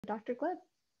Dr. Gleb.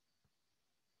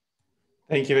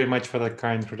 Thank you very much for that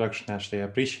kind introduction, Ashley. I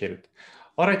appreciate it.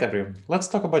 All right, everyone, let's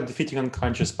talk about defeating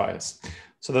unconscious bias.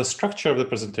 So the structure of the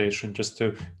presentation, just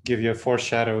to give you a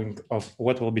foreshadowing of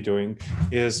what we'll be doing,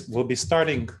 is we'll be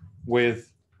starting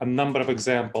with a number of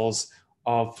examples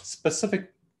of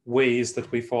specific ways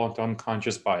that we fall into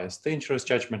unconscious bias, dangerous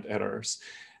judgment errors,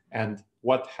 and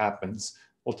what happens.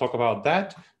 We'll talk about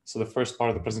that. So the first part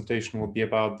of the presentation will be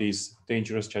about these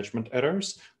dangerous judgment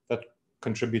errors that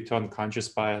contribute to unconscious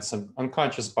bias. And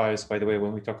unconscious bias, by the way,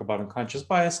 when we talk about unconscious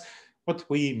bias, what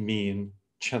we mean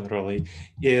generally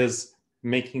is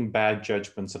making bad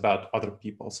judgments about other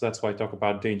people. So that's why I talk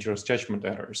about dangerous judgment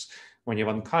errors. When you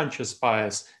have unconscious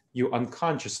bias, you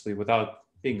unconsciously, without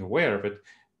being aware of it,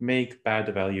 make bad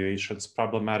evaluations,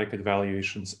 problematic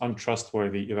evaluations,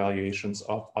 untrustworthy evaluations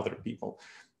of other people.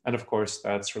 And of course,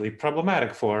 that's really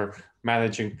problematic for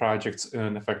managing projects in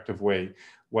an effective way,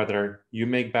 whether you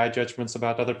make bad judgments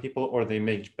about other people or they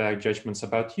make bad judgments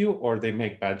about you or they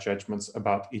make bad judgments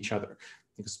about each other.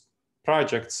 Because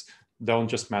projects don't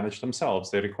just manage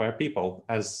themselves, they require people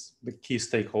as the key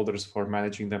stakeholders for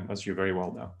managing them, as you very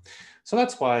well know. So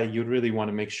that's why you really want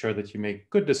to make sure that you make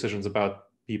good decisions about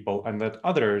people and that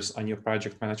others on your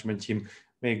project management team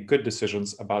make good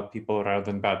decisions about people rather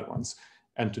than bad ones.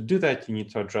 And to do that, you need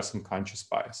to address unconscious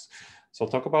bias. So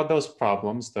I'll talk about those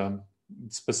problems, the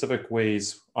specific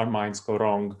ways our minds go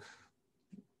wrong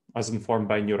as informed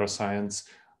by neuroscience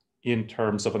in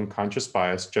terms of unconscious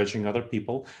bias, judging other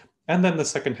people. And then the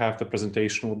second half of the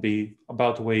presentation will be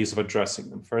about ways of addressing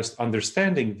them. First,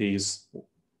 understanding these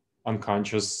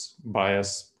unconscious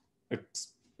bias,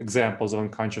 examples of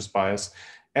unconscious bias,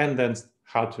 and then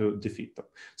how to defeat them.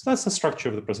 So that's the structure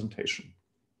of the presentation.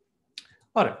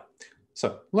 All right,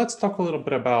 so let's talk a little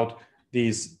bit about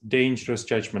these dangerous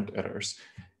judgment errors.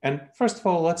 And first of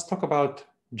all, let's talk about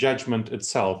judgment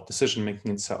itself,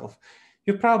 decision-making itself.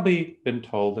 You've probably been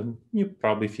told, and you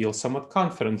probably feel somewhat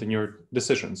confident in your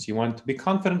decisions. You want to be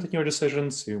confident in your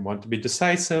decisions, you want to be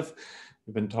decisive.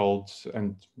 You've been told,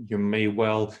 and you may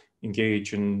well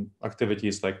engage in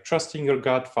activities like trusting your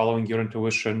gut, following your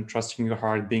intuition, trusting your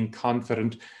heart, being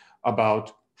confident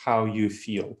about how you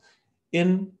feel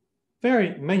in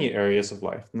very many areas of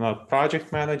life, not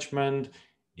project management,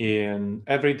 in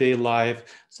everyday life.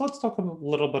 So let's talk a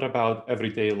little bit about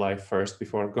everyday life first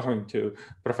before going to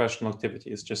professional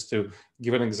activities, just to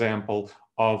give an example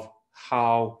of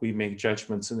how we make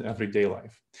judgments in everyday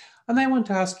life. And I want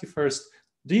to ask you first,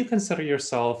 do you consider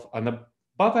yourself an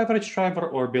above average driver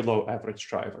or below average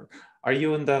driver? Are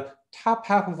you in the top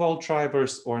half of all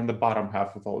drivers or in the bottom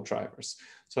half of all drivers?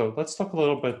 So let's talk a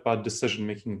little bit about decision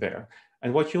making there.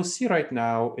 And what you'll see right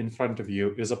now in front of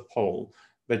you is a poll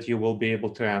that you will be able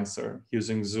to answer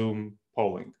using Zoom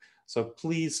polling. So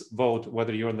please vote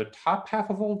whether you're in the top half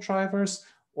of all drivers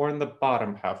or in the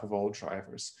bottom half of all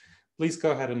drivers. Please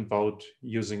go ahead and vote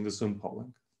using the Zoom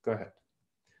polling. Go ahead.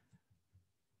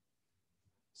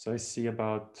 So I see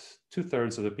about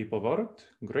 2/3 of the people voted.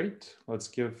 Great. Let's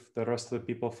give the rest of the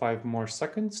people 5 more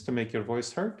seconds to make your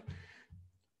voice heard.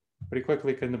 Pretty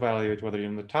quickly can evaluate whether you're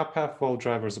in the top half of all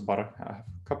drivers or bottom half.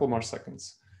 A couple more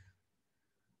seconds.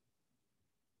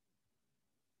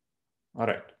 All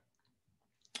right.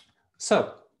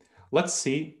 So let's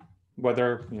see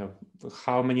whether,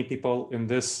 how many people in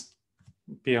this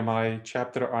PMI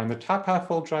chapter are in the top half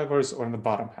of all drivers or in the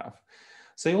bottom half.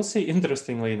 So you'll see,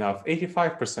 interestingly enough,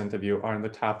 85% of you are in the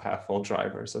top half of all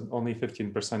drivers and only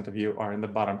 15% of you are in the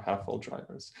bottom half of all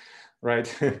drivers,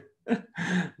 right?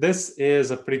 This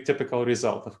is a pretty typical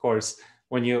result. Of course,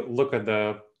 when you look at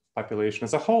the population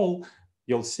as a whole,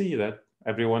 you'll see that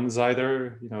everyone's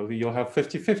either, you'll have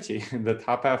 50-50 in the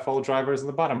top half of all drivers and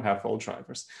the bottom half of all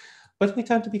drivers. But we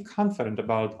tend to be confident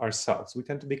about ourselves. We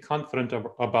tend to be confident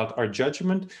about our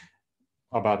judgment,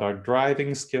 about our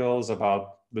driving skills,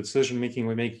 about the decision-making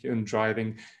we make in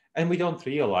driving. And we don't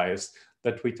realize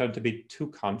that we tend to be too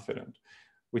confident.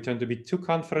 We tend to be too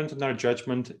confident in our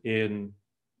judgment in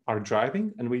our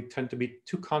driving, and we tend to be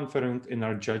too confident in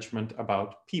our judgment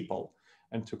about people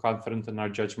and too confident in our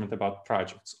judgment about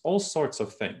projects, all sorts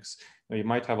of things. You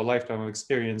might have a lifetime of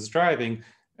experience driving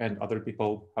and other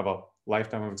people have a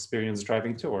lifetime of experience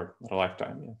driving too, or not a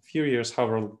lifetime, a few years,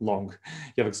 however long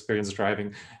you have experience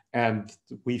driving. And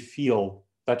we feel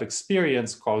that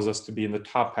experience causes us to be in the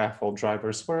top half of all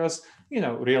drivers, whereas,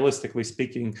 realistically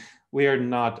speaking, we are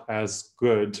not as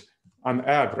good on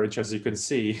average, as you can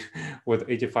see, with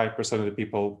 85% of the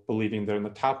people believing they're in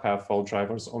the top half of all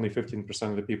drivers, only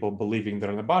 15% of the people believing they're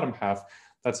in the bottom half.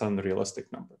 That's an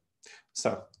unrealistic number.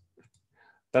 So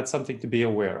that's something to be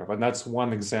aware of. And that's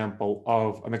one example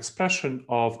of an expression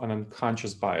of an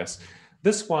unconscious bias.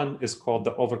 This one is called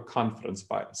the overconfidence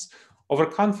bias.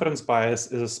 Overconfidence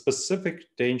bias is a specific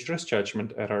dangerous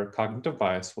judgment error, cognitive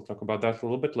bias. We'll talk about that a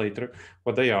little bit later,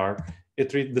 what they are.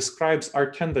 It describes our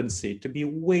tendency to be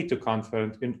way too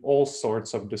confident in all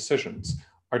sorts of decisions.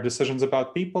 Our decisions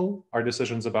about people, our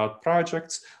decisions about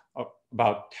projects,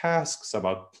 about tasks,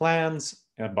 about plans,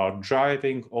 about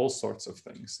driving, all sorts of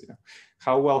things. You know,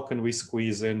 how well can we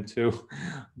squeeze into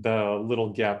the little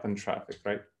gap in traffic,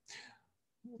 right?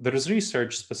 There is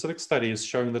research, specific studies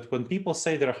showing that when people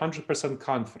say they're 100%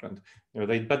 confident, you know,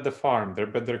 they bet the farm, they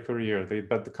bet their career, they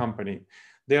bet the company,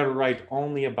 they are right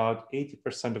only about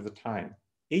 80% of the time.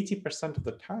 80% of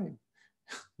the time.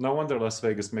 No wonder Las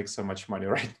Vegas makes so much money,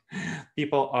 right?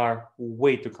 People are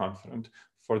way too confident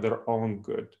for their own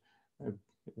good.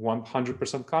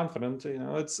 100% confident, you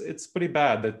know, it's pretty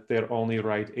bad that they're only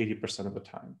right 80% of the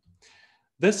time.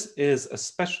 This is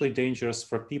especially dangerous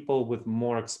for people with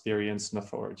more experience and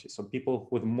authority. So people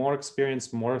with more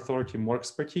experience, more authority, more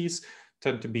expertise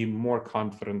tend to be more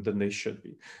confident than they should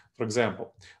be. For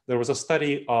example, there was a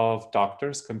study of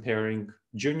doctors comparing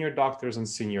junior doctors and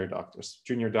senior doctors.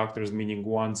 Junior doctors meaning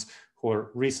ones who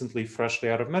are recently, freshly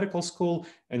out of medical school,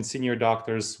 and senior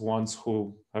doctors, ones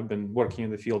who have been working in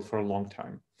the field for a long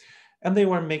time. And they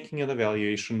were making an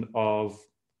evaluation of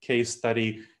case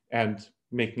study and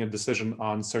making a decision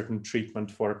on certain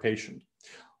treatment for a patient.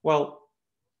 Well,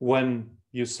 when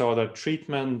you saw the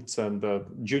treatment and the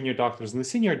junior doctors and the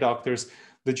senior doctors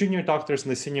and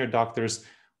the senior doctors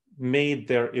made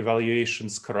their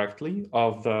evaluations correctly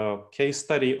of the case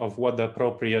study of what the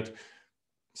appropriate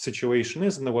situation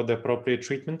is and what the appropriate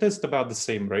treatment is at about the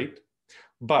same rate.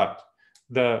 But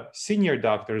the senior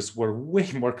doctors were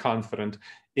way more confident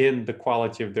in the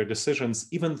quality of their decisions,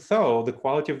 even though the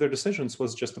quality of their decisions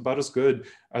was just about as good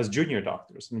as junior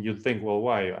doctors. And you'd think, well,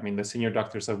 why? I mean, the senior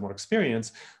doctors have more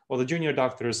experience. Well, the junior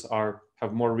doctors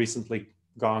have more recently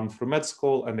gone through med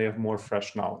school and they have more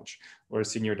fresh knowledge,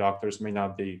 whereas senior doctors may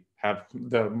not have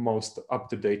the most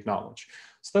up-to-date knowledge.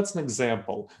 So that's an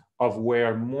example of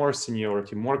where more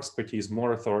seniority, more expertise,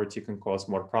 more authority can cause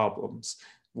more problems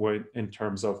in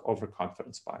terms of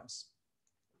overconfidence bias.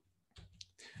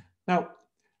 Now,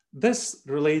 this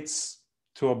relates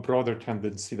to a broader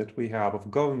tendency that we have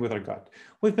of going with our gut.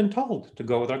 We've been told to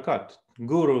go with our gut.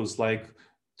 Gurus like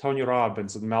Tony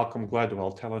Robbins and Malcolm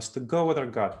Gladwell tell us to go with our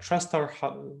gut, trust our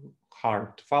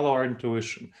heart, follow our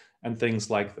intuition, and things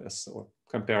like this, or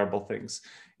comparable things.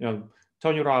 You know,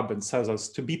 Tony Robbins tells us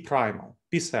to be primal,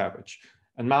 be savage.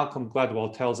 And Malcolm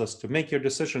Gladwell tells us to make your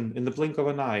decision in the blink of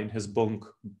an eye in his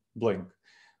blink.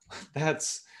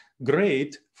 That's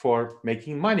great for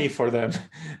making money for them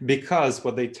because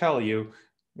what they tell you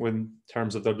in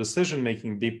terms of their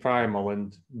decision-making, be primal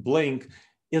and blink,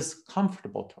 is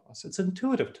comfortable to us. It's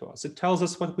intuitive to us. It tells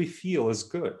us what we feel is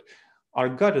good. Our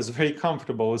gut is very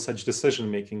comfortable with such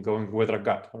decision-making, going with our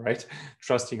gut, all right?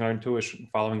 Trusting our intuition,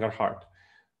 following our heart.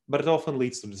 But it often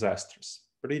leads to disasters,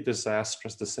 pretty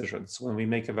disastrous decisions when we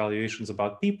make evaluations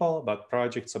about people, about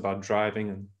projects, about driving,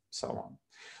 and so on.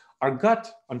 Our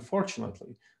gut,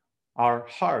 unfortunately, our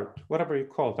heart, whatever you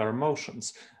call it, our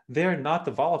emotions, they're not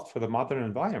evolved for the modern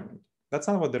environment. That's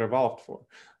not what they're evolved for.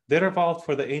 They're evolved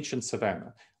for the ancient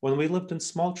savannah, when we lived in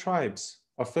small tribes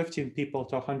of 15 people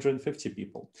to 150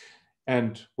 people.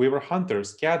 And we were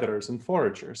hunters, gatherers, and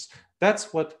foragers.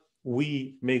 That's what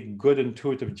we make good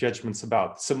intuitive judgments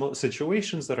about,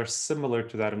 situations that are similar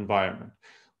to that environment.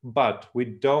 But we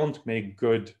don't make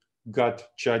good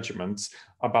gut judgments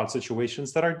about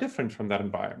situations that are different from that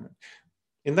environment.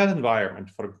 In that environment,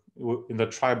 in the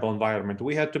tribal environment,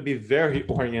 we had to be very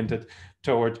oriented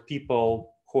toward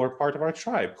people who are part of our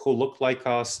tribe, who look like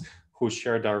us, who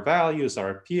shared our values,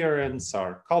 our appearance,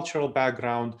 our cultural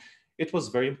background. It was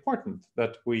very important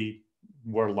that we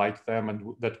were like them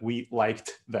and that we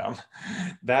liked them.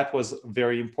 That was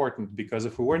very important because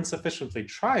if we weren't sufficiently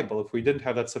tribal, if we didn't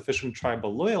have that sufficient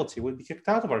tribal loyalty, we'd be kicked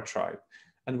out of our tribe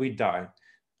and we'd die.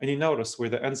 And you notice we're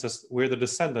the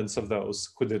descendants of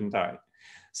those who didn't die.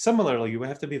 Similarly, we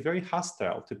have to be very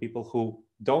hostile to people who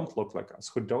don't look like us,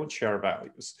 who don't share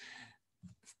values,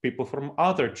 people from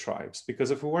other tribes,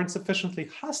 because if we weren't sufficiently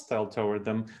hostile toward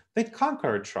them, they'd conquer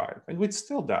our tribe and we'd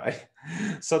still die.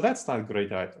 So that's not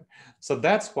great either. So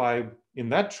that's why in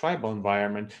that tribal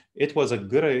environment, in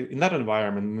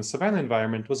the savannah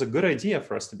environment, it was a good idea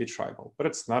for us to be tribal, but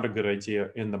it's not a good idea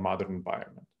in the modern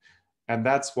environment. And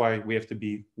that's why we have to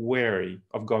be wary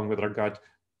of going with our gut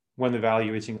when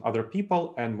evaluating other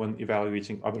people and when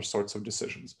evaluating other sorts of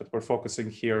decisions. But we're focusing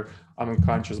here on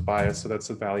unconscious bias, so that's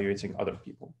evaluating other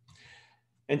people.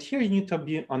 And here you need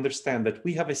to understand that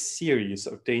we have a series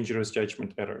of dangerous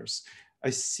judgment errors,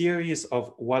 a series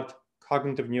of what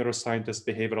cognitive neuroscientists,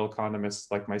 behavioral economists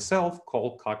like myself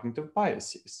call cognitive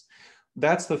biases.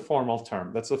 That's the formal term.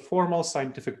 That's a formal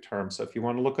scientific term. So if you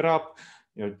want to look it up,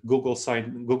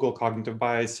 Google cognitive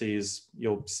biases,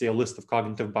 you'll see a list of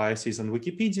cognitive biases in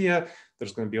Wikipedia.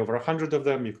 There's going to be over 100 of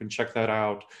them. You can check that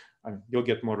out. You'll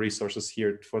get more resources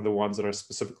here for the ones that are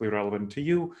specifically relevant to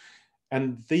you.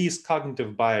 And these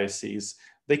cognitive biases,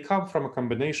 they come from a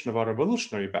combination of our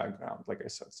evolutionary background, like I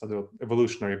said, so the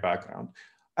evolutionary background,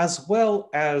 as well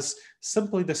as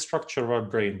simply the structure of our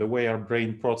brain, the way our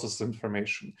brain processes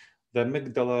information. The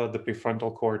amygdala, the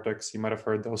prefrontal cortex, you might have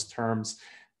heard those terms.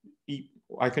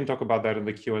 I can talk about that in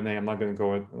the Q&A. I'm not going to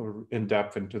go in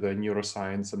depth into the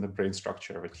neuroscience and the brain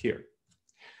structure of it here.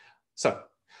 So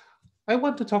I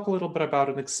want to talk a little bit about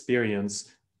an experience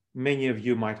many of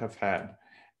you might have had.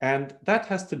 And that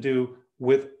has to do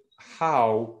with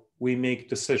how we make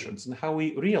decisions and how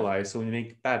we realize when we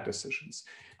make bad decisions.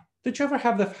 Did you ever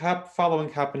have the following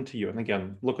happen to you? And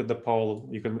again, look at the poll.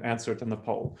 You can answer it in the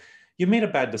poll. You made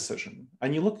a bad decision,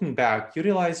 and you're looking back, you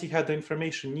realize you had the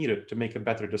information needed to make a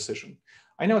better decision.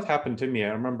 I know it happened to me. I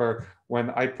remember when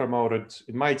I promoted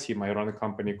in my team, I run a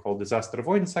company called Disaster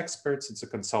Avoidance Experts. It's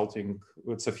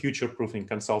a future-proofing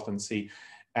consultancy.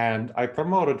 And I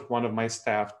promoted one of my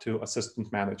staff to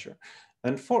assistant manager.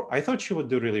 And I thought she would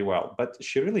do really well, but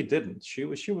she really didn't. She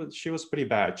was pretty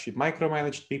bad. She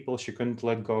micromanaged people. She couldn't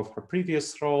let go of her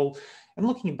previous role. And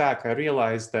looking back, I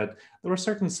realized that there were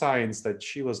certain signs that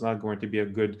she was not going to be a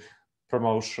good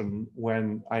promotion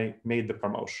when I made the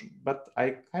promotion. But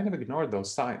I kind of ignored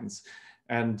those signs.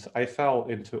 And I fell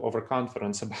into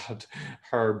overconfidence about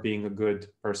her being a good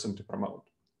person to promote.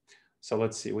 So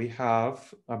let's see, we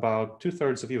have about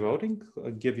 2/3 of you voting. I'll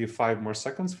give you 5 more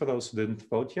seconds for those who didn't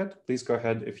vote yet. Please go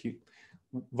ahead if you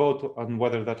vote on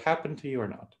whether that happened to you or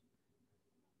not.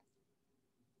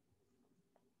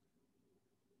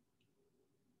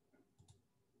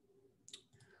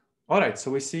 All right, so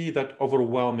we see that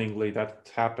overwhelmingly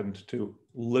that happened to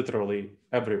literally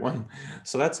everyone.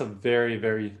 So that's a very,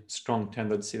 very strong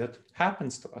tendency that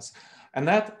happens to us. And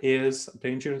that is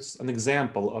an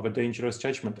example of a dangerous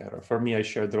judgment error. For me, I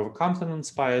shared the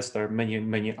overconfidence bias. There are many,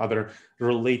 many other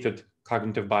related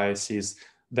cognitive biases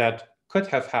that could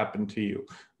have happened to you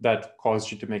that caused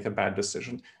you to make a bad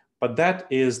decision. But that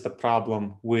is the problem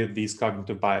with these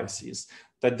cognitive biases,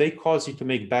 that they cause you to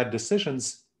make bad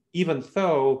decisions, even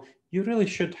though you really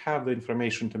should have the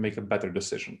information to make a better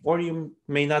decision, or you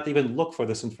may not even look for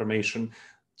this information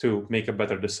to make a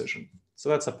better decision. So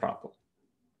that's a problem.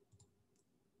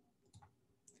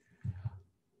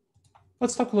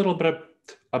 Let's talk a little bit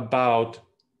about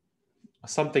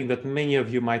something that many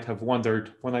of you might have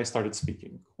wondered when I started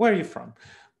speaking. Where are you from?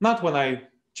 Not when I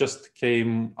just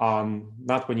came on,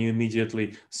 not when you immediately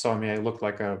saw me, I looked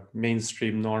like a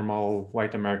mainstream, normal,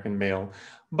 white American male,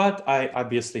 but I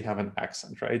obviously have an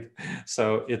accent, right?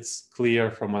 So it's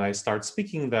clear from when I start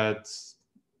speaking that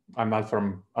I'm not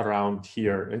from around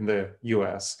here in the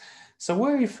US. So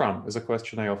where are you from is a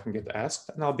question I often get asked,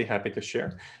 and I'll be happy to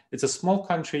share. It's a small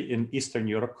country in Eastern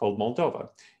Europe called Moldova.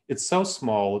 It's so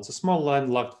small, it's a small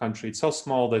landlocked country. It's so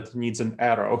small that it needs an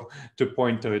arrow to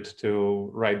point to it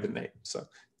to write the name. So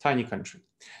tiny country.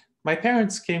 My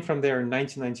parents came from there in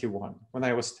 1991 when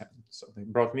I was 10. So they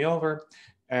brought me over,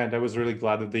 and I was really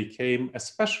glad that they came,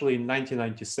 especially in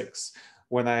 1996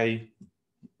 when I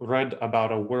read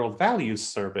about a world values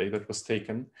survey that was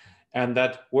taken. And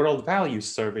that world values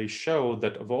survey showed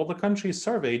that of all the countries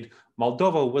surveyed,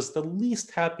 Moldova was the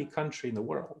least happy country in the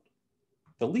world.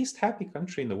 The least happy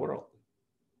country in the world.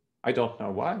 I don't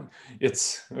know why.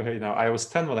 I was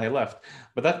 10 when I left,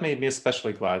 but that made me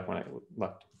especially glad when I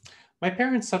left. My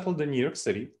parents settled in New York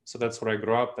City, so that's where I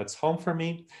grew up. That's home for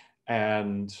me.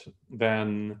 And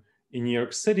then in New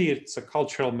York City, it's a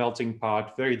cultural melting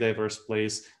pot, very diverse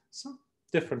place, so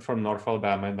different from North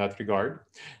Alabama in that regard.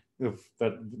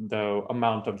 The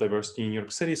amount of diversity in New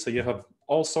York City. So you have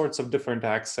all sorts of different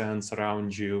accents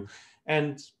around you.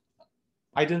 And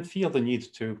I didn't feel the need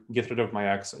to get rid of my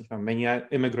accent. Many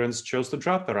immigrants chose to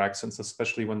drop their accents,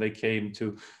 especially when they came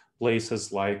to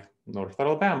places like North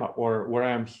Alabama or where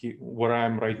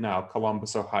I'm right now,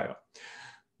 Columbus, Ohio.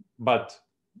 But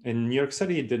in New York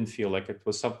City, it didn't feel like it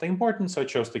was something important, so I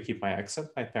chose to keep my accent.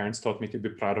 My parents taught me to be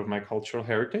proud of my cultural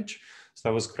heritage, so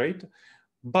that was great.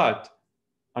 But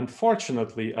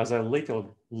unfortunately, as I later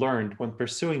learned when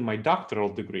pursuing my doctoral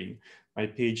degree, my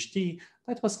PhD,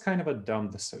 that was kind of a dumb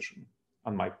decision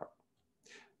on my part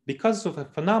because of a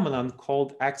phenomenon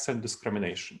called accent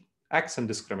discrimination. Accent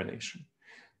discrimination.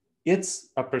 It's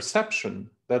a perception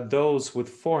that those with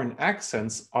foreign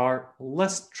accents are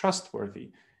less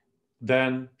trustworthy.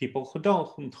 than people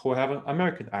who have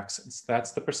American accents.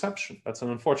 That's the perception. That's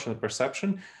an unfortunate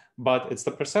perception, but it's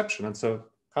the perception. It's a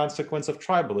consequence of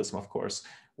tribalism, of course,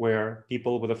 where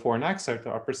people with a foreign accent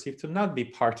are perceived to not be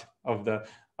part of the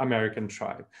American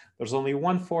tribe. There's only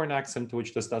one foreign accent to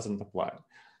which this doesn't apply,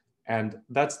 and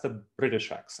that's the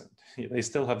British accent. They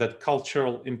still have that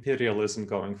cultural imperialism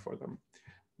going for them.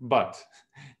 But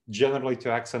generally to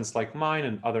accents like mine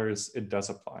and others, it does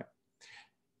apply.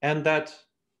 And that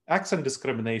accent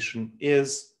discrimination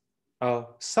is a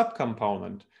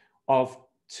subcomponent of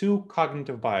two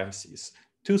cognitive biases,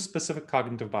 two specific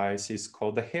cognitive biases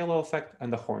called the halo effect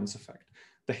and the horns effect.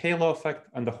 The halo effect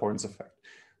and the horns effect.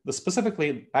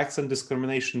 Specifically, accent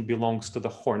discrimination belongs to the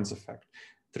horns effect.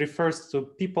 It refers to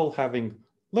people having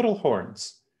little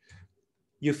horns.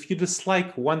 If you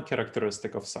dislike one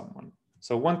characteristic of someone,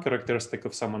 so one characteristic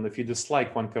of someone, if you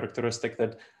dislike one characteristic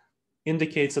that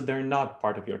indicates that they're not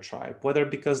part of your tribe, whether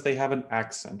because they have an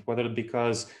accent, whether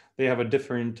because they have a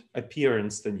different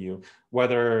appearance than you,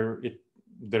 whether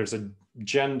there's a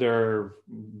gender,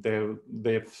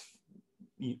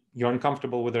 you're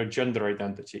uncomfortable with their gender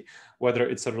identity, whether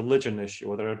it's a religion issue,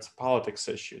 whether it's a politics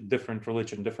issue, different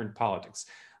religion, different politics,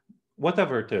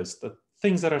 whatever it is, the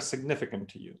things that are significant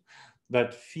to you,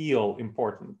 that feel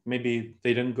important. Maybe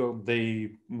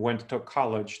they went to a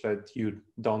college that you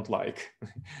don't like,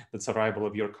 that's a rival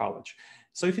of your college.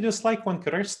 So if you dislike one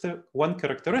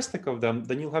characteristic of them,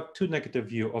 then you'll have two negative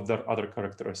views of their other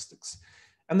characteristics.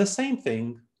 And the same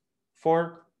thing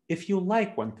for if you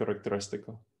like one characteristic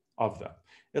of them.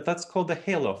 That's called the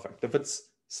halo effect. If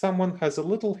someone has a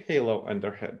little halo on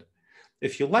their head,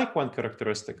 if you like one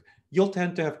characteristic, you'll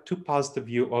tend to have two positive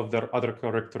views of their other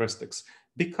characteristics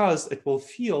because it will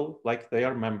feel like they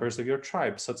are members of your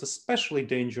tribe. So it's especially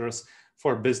dangerous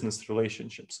for business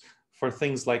relationships, for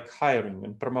things like hiring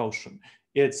and promotion.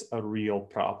 It's a real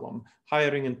problem.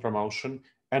 Hiring and promotion,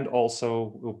 and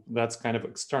also that's kind of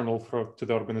external to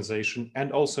the organization,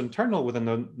 and also internal within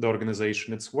the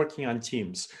organization, it's working on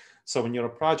teams. So when you're a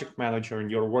project manager and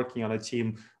you're working on a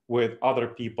team with other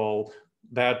people,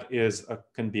 that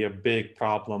can be a big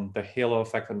problem, the halo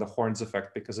effect and the horns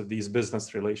effect, because of these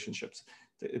business relationships.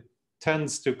 It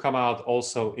tends to come out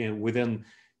also within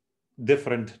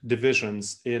different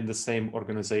divisions in the same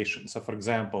organization. So for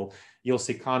example, you'll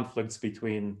see conflicts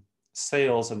between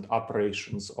sales and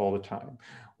operations all the time,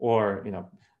 or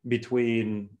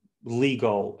between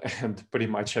legal and pretty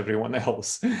much everyone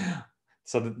else.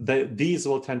 So these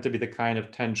will tend to be the kind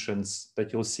of tensions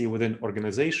that you'll see within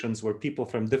organizations where people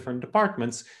from different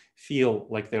departments feel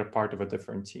like they're part of a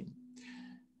different team.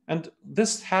 And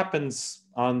this happens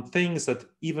on things that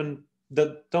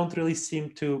don't really seem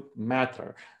to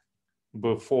matter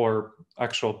before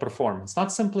actual performance,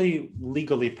 not simply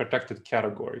legally protected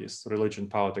categories, religion,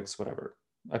 politics, whatever,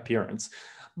 appearance,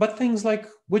 but things like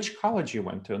which college you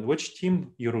went to and which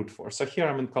team you root for. So here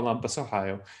I'm in Columbus,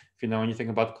 Ohio. If you know anything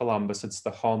about Columbus, it's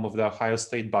the home of the Ohio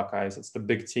State Buckeyes. It's the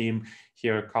big team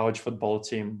here, college football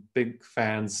team, big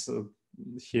fans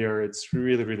here. It's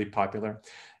really, really popular.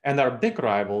 And our big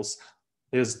rivals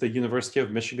is the University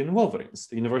of Michigan Wolverines.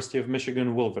 The University of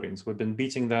Michigan Wolverines, we've been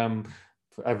beating them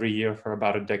every year for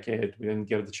about a decade. We didn't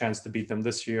get the chance to beat them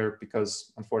this year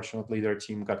because unfortunately their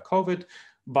team got COVID.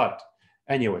 But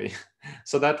anyway,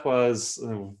 so that's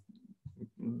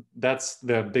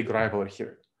the big rivalry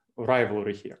here.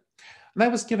 And I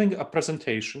was giving a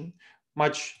presentation,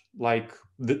 much like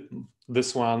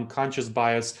this one, Conscious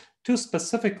Bias, to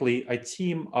specifically a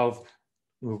team of,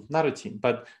 not a team,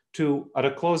 but at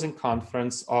a closing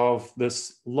conference of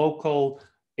this local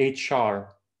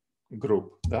HR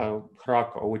group, the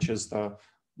HRACO, which is the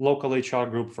local HR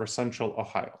group for Central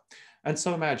Ohio. And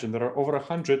so imagine there are over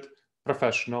 100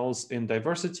 professionals in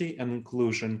diversity and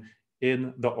inclusion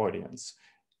in the audience.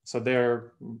 So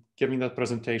they're giving that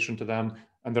presentation to them,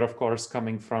 and they're of course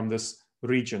coming from this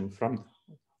region, from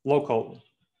local.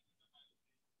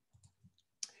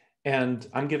 And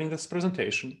I'm giving this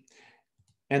presentation,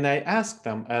 and I asked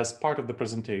them as part of the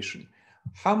presentation,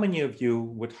 how many of you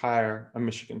would hire a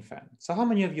Michigan fan? So how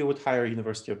many of you would hire a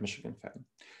University of Michigan fan?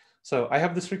 So I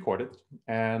have this recorded,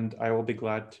 and I will be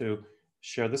glad to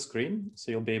share the screen.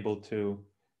 So you'll be able to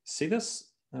see this.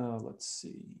 Let's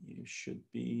see, you should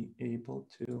be able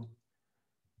to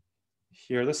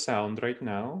hear the sound right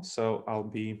now. So I'll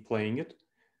be playing it.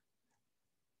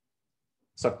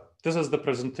 So this is the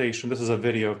presentation. This is a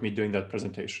video of me doing that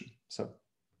presentation. So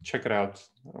check it out.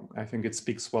 I think it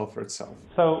speaks well for itself.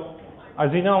 So,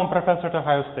 as you know, I'm a professor at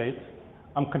Ohio State.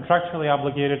 I'm contractually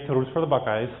obligated to root for the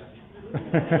Buckeyes.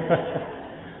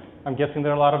 I'm guessing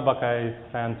there are a lot of Buckeye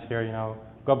fans here,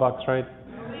 Go Bucks, right?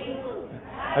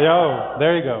 Yo,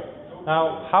 there you go.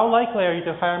 Now, how likely are you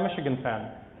to hire a Michigan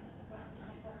fan?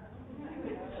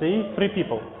 See, 3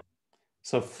 people.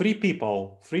 So 3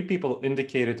 people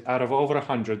indicated out of over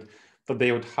 100 that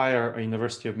they would hire a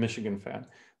University of Michigan fan.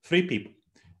 3 people.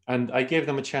 And I gave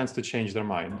them a chance to change their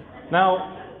mind.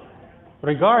 Now,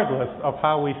 regardless of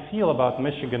how we feel about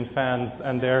Michigan fans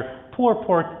and their poor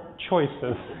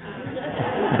choices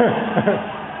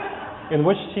in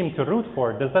which team to root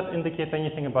for, does that indicate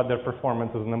anything about their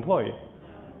performance as an employee?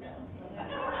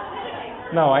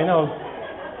 No, I know.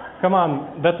 Come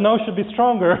on, that no should be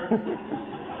stronger.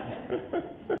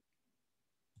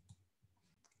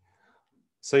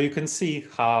 So you can see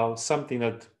how something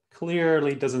that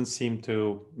clearly doesn't seem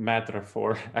to matter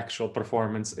for actual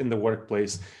performance in the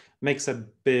workplace makes a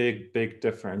big, big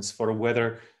difference for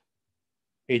whether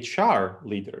HR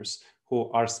leaders who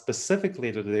are specifically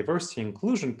at the diversity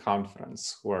inclusion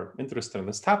conference, who are interested in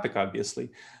this topic,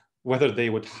 obviously, whether they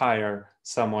would hire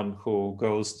someone who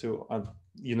goes to a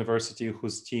university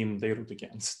whose team they root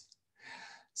against.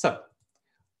 So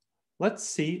let's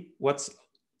see what's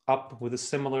up with a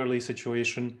similarly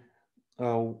situation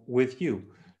with you.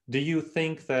 Do you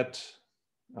think that,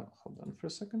 hold on for a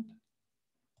second.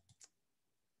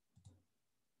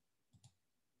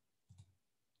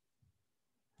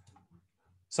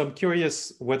 So I'm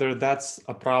curious whether that's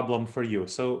a problem for you.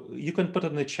 So you can put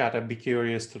it in the chat. I'd be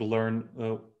curious to learn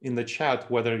in the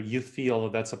chat whether you feel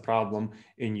that's a problem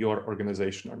in your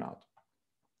organization or not.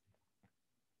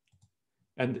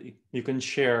 And you can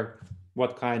share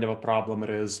what kind of a problem it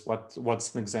is,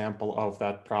 what's an example of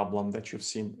that problem that you've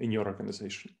seen in your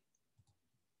organization.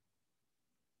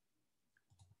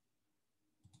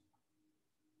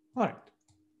 All right.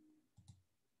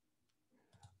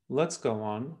 Let's go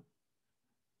on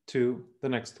to the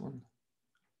next one.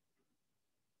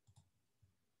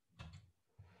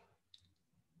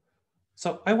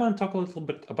 So I want to talk a little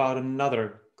bit about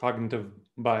another cognitive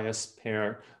bias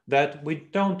pair that we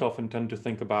don't often tend to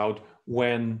think about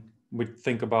when we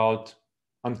think about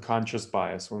unconscious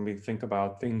bias, when we think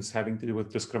about things having to do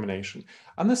with discrimination.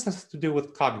 And this has to do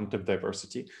with cognitive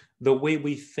diversity, the way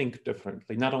we think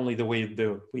differently, not only the way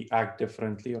we act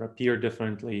differently or appear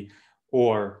differently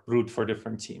or root for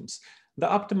different teams. The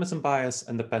optimism bias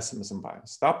and the pessimism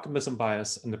bias. The optimism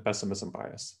bias and the pessimism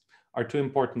bias are 2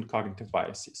 important cognitive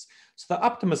biases. So the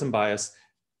optimism bias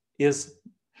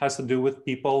has to do with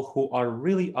people who are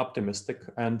really optimistic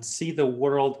and see the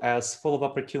world as full of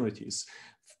opportunities,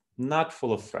 not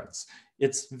full of threats.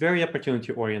 It's very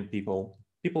opportunity-oriented people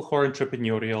who are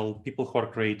entrepreneurial, people who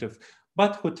are creative,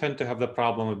 but who tend to have the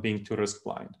problem of being too risk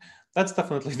blind. That's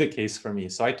definitely the case for me.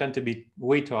 So I tend to be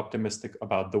way too optimistic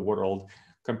about the world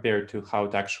compared to how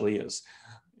it actually is.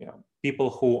 You know, people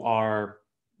who are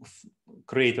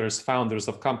creators, founders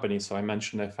of companies, so I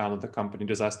mentioned I founded the company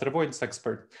Disaster Avoidance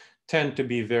Expert, tend to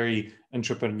be very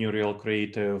entrepreneurial,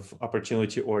 creative,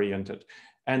 opportunity-oriented,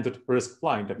 and risk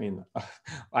blind. I mean,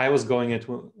 I was going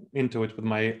into it with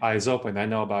my eyes open. I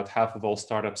know about half of all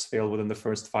startups fail within the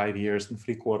first 5 years and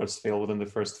 3/4 fail within the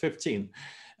first 15.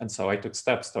 And so I took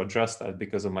steps to address that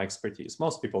because of my expertise.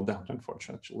 Most people don't,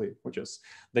 unfortunately,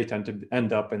 they tend to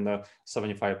end up in the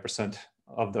 75%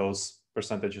 of those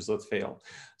percentages that fail.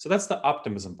 So that's the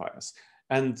optimism bias.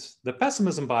 And the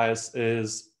pessimism bias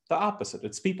is the opposite.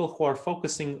 It's people who are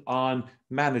focusing on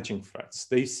managing threats.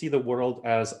 They see the world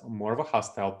as more of a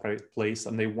hostile place,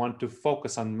 and they want to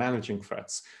focus on managing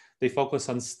threats. They focus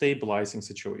on stabilizing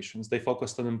situations. They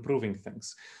focus on improving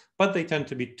things, but they tend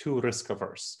to be too risk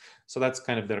averse. So that's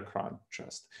kind of their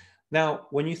contrast. Now,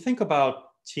 when you think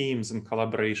about teams and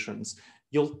collaborations,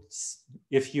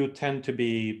 if you tend to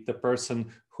be the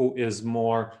person who is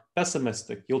more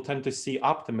pessimistic, you'll tend to see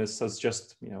optimists as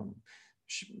just,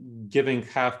 giving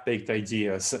half-baked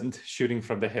ideas and shooting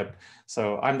from the hip.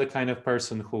 So I'm the kind of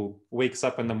person who wakes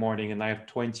up in the morning and I have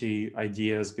 20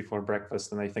 ideas before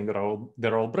breakfast and I think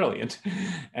they're all brilliant.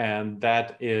 And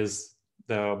that is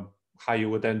how you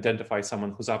would identify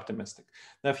someone who's optimistic.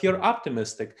 Now, if you're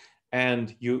optimistic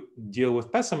and you deal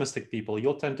with pessimistic people,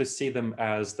 you'll tend to see them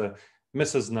as the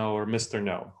Mrs. No or Mr.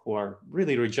 No, who are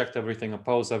really reject everything,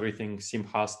 oppose everything, seem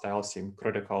hostile, seem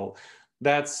critical.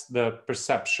 That's the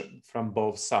perception from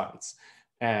both sides.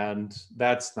 And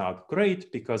that's not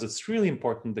great because it's really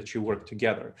important that you work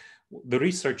together. The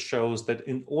research shows that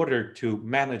in order to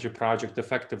manage a project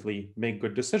effectively, make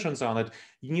good decisions on it,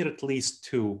 you need at least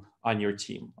 2 on your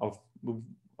team of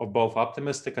of both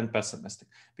optimistic and pessimistic,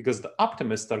 because the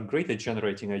optimists are great at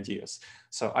generating ideas.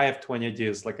 So I have 20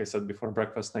 ideas, like I said before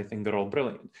breakfast, and I think they're all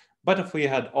brilliant. But if we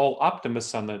had all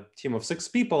optimists on a team of 6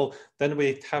 people, then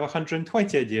we'd have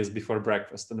 120 ideas before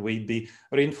breakfast, and we'd be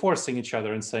reinforcing each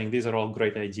other and saying, these are all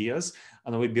great ideas,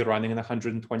 and we'd be running in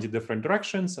 120 different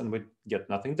directions, and we'd get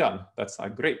nothing done. That's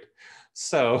not great.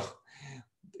 So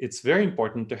it's very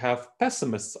important to have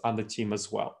pessimists on the team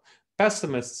as well.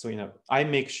 Pessimists,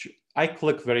 I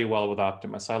click very well with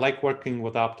optimists. I like working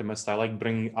with optimists. I like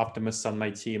bringing optimists on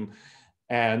my team.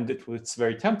 And it's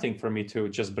very tempting for me to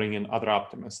just bring in other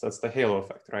optimists. That's the halo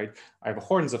effect, right? I have a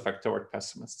horns effect toward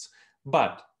pessimists.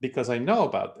 But because I know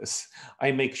about this,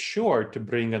 I make sure to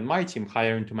bring on my team,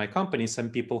 hire into my company some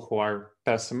people who are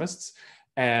pessimists,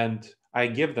 and I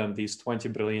give them these 20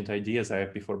 brilliant ideas I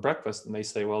have before breakfast, and they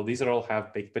say, well, these are all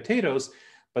half-baked potatoes,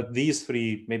 but these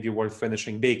 3 may be worth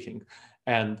finishing baking.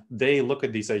 And they look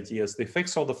at these ideas, they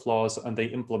fix all the flaws, and they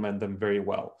implement them very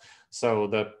well. So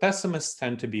the pessimists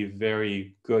tend to be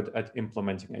very good at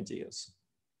implementing ideas.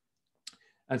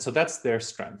 And so that's their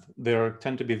strength. They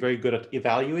tend to be very good at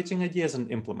evaluating ideas and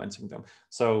implementing them.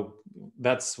 So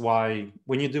that's why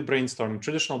when you do brainstorming,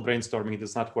 traditional brainstorming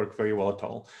does not work very well at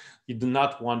all. You do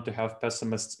not want to have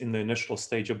pessimists in the initial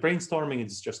stage of brainstorming.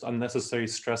 It's just unnecessary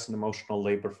stress and emotional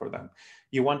labor for them.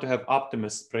 You want to have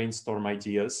optimists brainstorm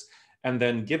ideas and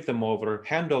then give them over,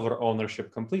 hand over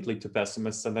ownership completely to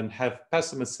pessimists, and then have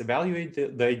pessimists evaluate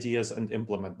the ideas and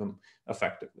implement them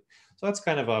effectively. So that's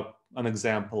kind of an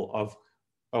example of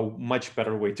a much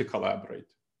better way to collaborate.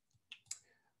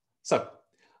 So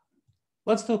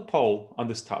let's do a poll on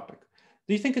this topic.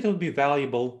 Do you think it would be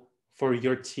valuable for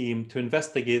your team to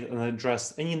investigate and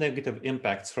address any negative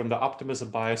impacts from the optimism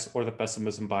bias or the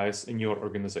pessimism bias in your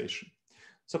organization?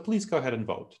 So please go ahead and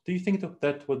vote. Do you think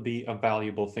that would be a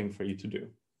valuable thing for you to do?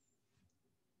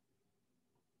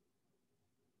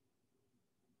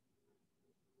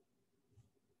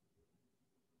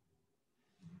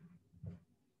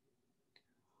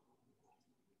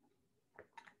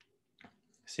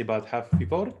 See about half of you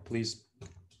voted. Please,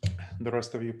 the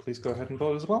rest of you, please go ahead and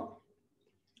vote as well.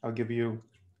 I'll give you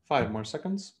 5 more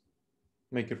seconds.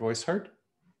 Make your voice heard.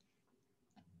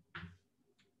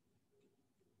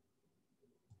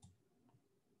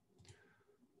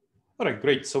 All right,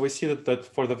 great. So we see that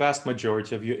for the vast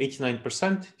majority of you,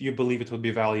 89%, you believe it would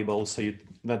be valuable. So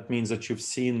that means that you've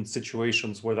seen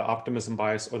situations where the optimism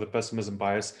bias or the pessimism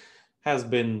bias has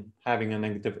been having a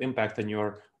negative impact on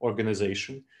your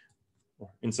organization,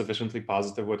 or insufficiently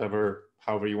positive,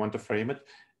 however you want to frame it.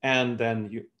 And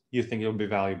then you think it would be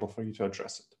valuable for you to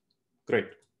address it. Great.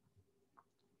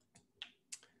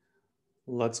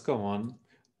 Let's go on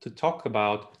to talk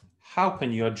about how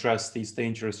can you address these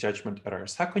dangerous judgment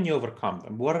errors? How can you overcome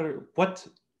them? What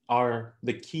are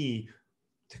the key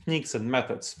techniques and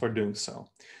methods for doing so?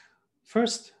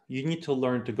 First, you need to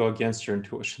learn to go against your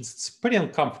intuitions. It's pretty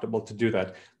uncomfortable to do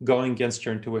that, going against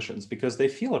your intuitions, because they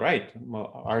feel right.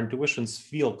 Our intuitions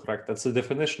feel correct. That's the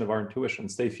definition of our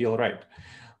intuitions. They feel right.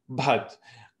 But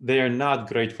they are not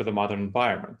great for the modern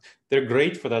environment. They're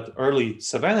great for that early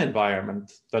savanna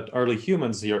environment, that early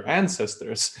humans, your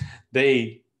ancestors.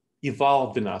 They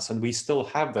evolved in us, and we still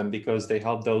have them because they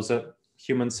helped those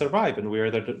humans survive, and we are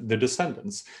the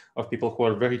descendants of people who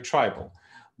are very tribal.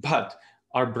 But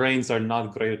our brains are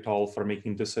not great at all for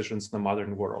making decisions in the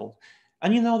modern world.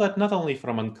 And you know that not only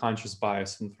from unconscious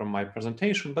bias and from my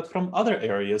presentation, but from other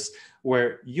areas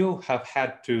where you have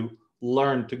had to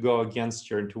learn to go against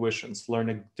your intuitions,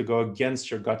 learn to go against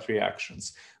your gut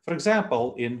reactions. For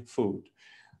example, in food.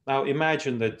 Now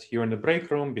imagine that you're in the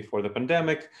break room before the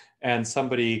pandemic and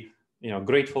somebody,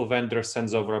 grateful vendor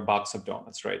sends over a box of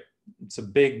donuts, right? It's a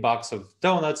big box of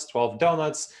donuts, 12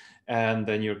 donuts, and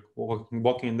then you're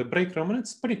walking in the break room and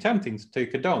it's pretty tempting to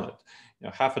take a donut,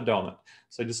 half a donut.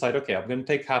 So you decide, okay, I'm gonna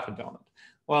take half a donut.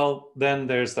 Well, then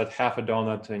there's that half a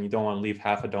donut and you don't wanna leave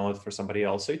half a donut for somebody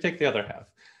else, so you take the other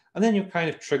half. And then you're kind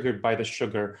of triggered by the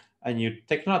sugar and you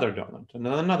take another donut and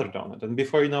then another donut. And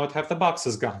before you know it, half the box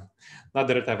is gone. Not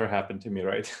that it ever happened to me,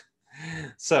 right?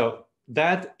 So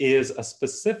that is a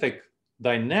specific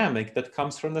dynamic that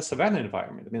comes from the savanna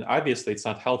environment. I mean, obviously it's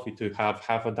not healthy to have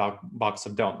half a box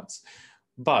of donuts,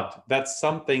 but that's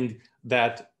something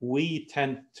that we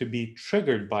tend to be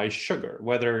triggered by sugar,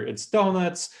 whether it's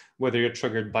donuts, whether you're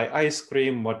triggered by ice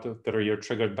cream, whether you're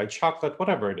triggered by chocolate,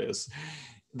 whatever it is.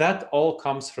 That all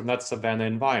comes from that savanna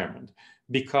environment,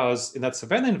 because in that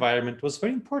savanna environment, it was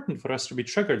very important for us to be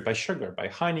triggered by sugar, by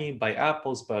honey, by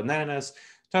apples, bananas,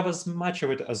 to have as much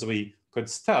of it as we could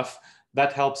stuff.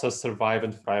 That helps us survive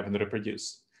and thrive and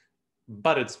reproduce.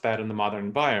 but it's bad in the modern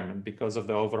environment because of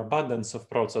the overabundance of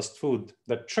processed food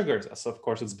that triggers us. Of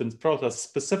course, it's been processed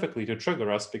specifically to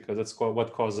trigger us because it's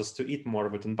what causes us to eat more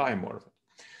of it and buy more of it.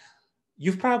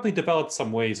 You've probably developed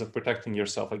some ways of protecting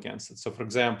yourself against it. So for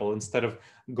example, instead of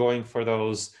going for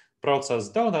those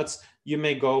processed donuts, you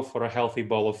may go for a healthy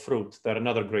bowl of fruit that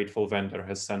another grateful vendor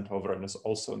has sent over and is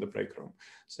also in the break room.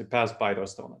 So you pass by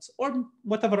those donuts, or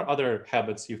whatever other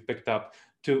habits you've picked up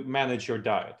to manage your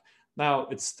diet. Now,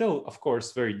 it's still, of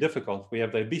course, very difficult. We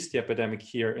have the obesity epidemic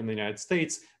here in the United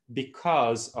States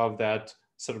because of that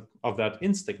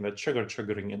instinct, that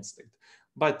triggering instinct.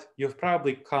 But you've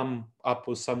probably come up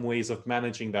with some ways of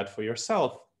managing that for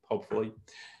yourself, hopefully.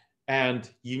 And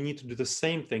you need to do the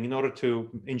same thing in order to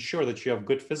ensure that you have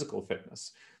good physical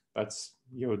fitness. That's,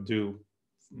 you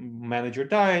manage your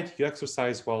diet, you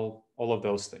exercise, well, all of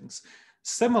those things.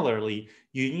 Similarly,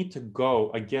 you need to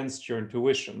go against your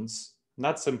intuitions,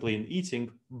 not simply in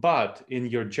eating, but in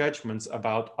your judgments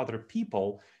about other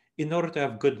people in order to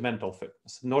have good mental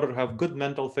fitness, in order to have good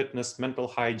mental fitness, mental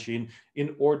hygiene,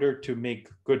 in order to make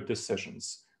good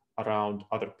decisions around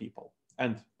other people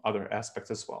and other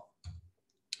aspects as well.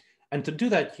 And to do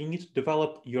that, you need to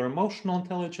develop your emotional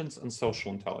intelligence and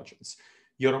social intelligence.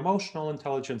 Your emotional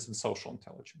intelligence and social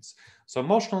intelligence. So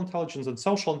emotional intelligence and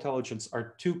social intelligence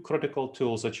are two critical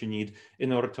tools that you need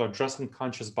in order to address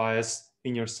unconscious bias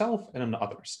in yourself and in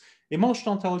others.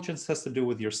 Emotional intelligence has to do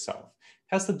with yourself,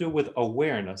 has to do with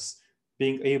awareness,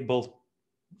 being able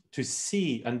to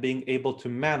see and being able to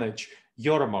manage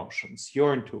your emotions,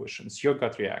 your intuitions, your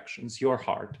gut reactions, your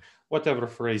heart, whatever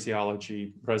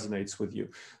phraseology resonates with you.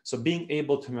 So being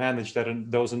able to manage that in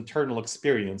those internal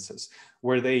experiences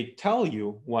where they tell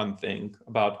you one thing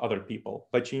about other people,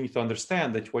 but you need to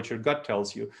understand that what your gut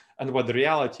tells you and what the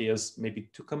reality is maybe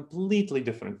two completely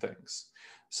different things.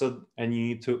 So, and you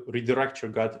need to redirect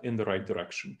your gut in the right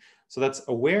direction. So that's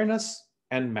awareness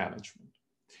and management.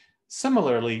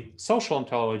 Similarly, social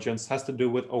intelligence has to do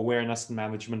with awareness and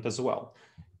management as well.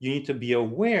 You need to be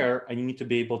aware and you need to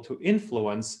be able to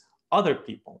influence other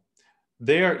people,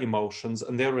 their emotions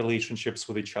and their relationships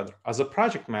with each other. As a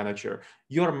project manager,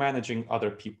 you're managing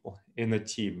other people in a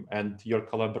team and your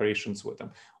collaborations with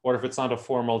them. Or if it's not a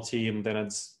formal team, then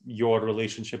it's your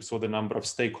relationships with a number of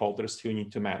stakeholders you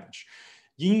need to manage.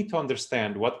 You need to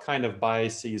understand what kind of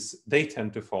biases they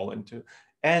tend to fall into.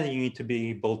 And you need to be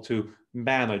able to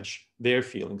manage their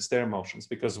feelings, their emotions,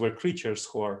 because we're creatures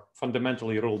who are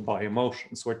fundamentally ruled by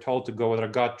emotions. We're told to go with our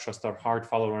gut, trust our heart,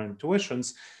 follow our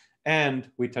intuitions. And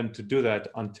we tend to do that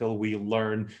until we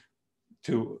learn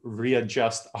to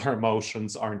readjust our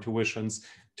emotions, our intuitions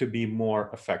to be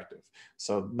more effective.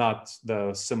 So not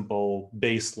the simple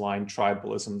baseline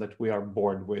tribalism that we are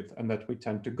born with and that we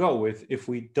tend to go with if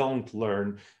we don't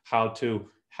learn how to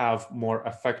have more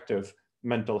effective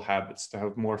mental habits, to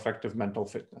have more effective mental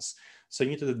fitness. So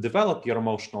you need to develop your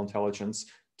emotional intelligence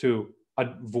to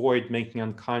avoid making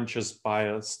unconscious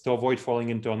bias, to avoid falling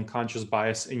into unconscious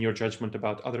bias in your judgment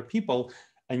about other people.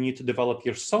 And you need to develop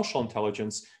your social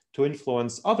intelligence to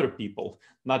influence other people,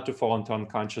 not to fall into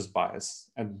unconscious bias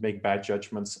and make bad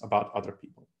judgments about other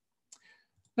people.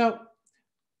 Now,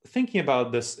 thinking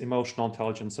about this emotional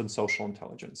intelligence and social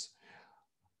intelligence,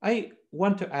 I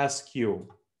want to ask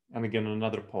you, and again,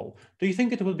 another poll, do you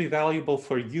think it would be valuable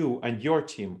for you and your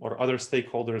team or other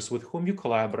stakeholders with whom you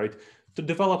collaborate to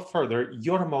develop further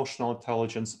your emotional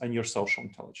intelligence and your social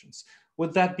intelligence?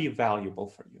 Would that be valuable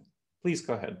for you? Please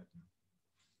go ahead.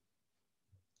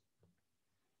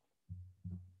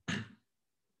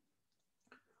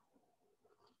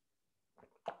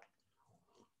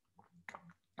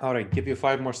 All right, give you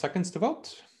 5 more seconds to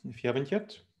vote if you haven't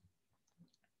yet.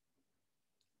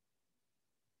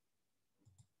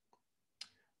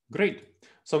 Great.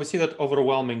 So we see that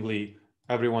overwhelmingly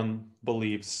everyone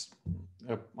believes,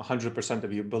 100%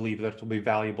 of you believe that it will be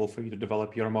valuable for you to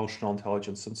develop your emotional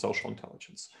intelligence and social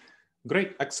intelligence.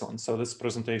 Great, excellent. So this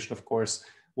presentation, of course,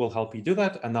 will help you do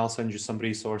that. And I'll send you some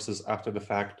resources after the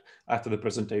fact, after the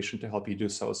presentation to help you do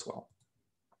so as well.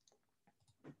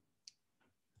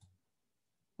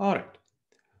 All right.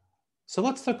 So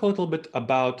let's talk a little bit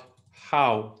about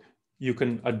how you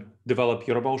can develop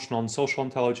your emotional and social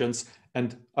intelligence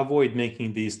and avoid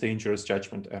making these dangerous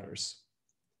judgment errors.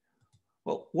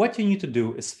 Well, what you need to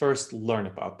do is first learn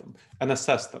about them and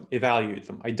assess them, evaluate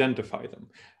them, identify them.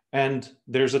 And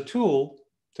there's a tool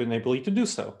to enable you to do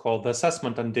so called the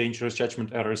Assessment on Dangerous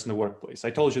Judgment Errors in the Workplace.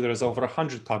 I told you there's over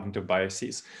 100 cognitive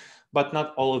biases, but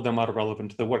not all of them are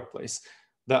relevant to the workplace.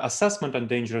 The Assessment on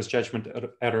Dangerous Judgment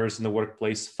Errors in the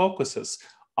Workplace focuses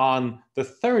on the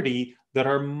 30 that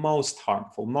are most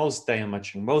harmful, most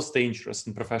damaging, most dangerous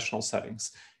in professional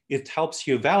settings. It helps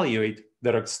you evaluate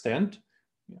their extent,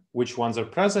 which ones are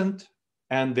present,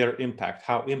 and their impact,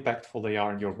 how impactful they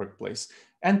are in your workplace,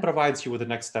 and provides you with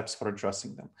the next steps for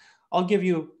addressing them. I'll give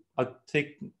you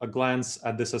take a glance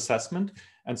at this assessment,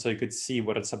 and so you could see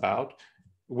what it's about.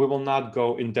 We will not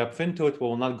go in depth into it. We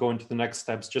will not go into the next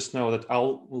steps. Just know that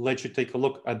I'll let you take a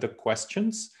look at the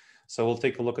questions. So we'll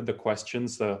take a look at the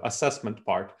questions, the assessment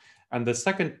part. And the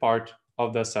second part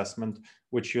of the assessment,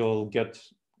 which you'll get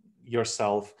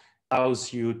yourself,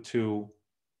 allows you to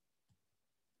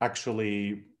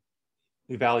actually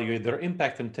evaluate their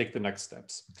impact and take the next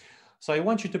steps. So I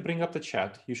want you to bring up the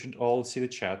chat. You should all see the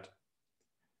chat.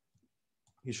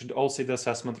 You should all see the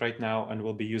assessment right now, and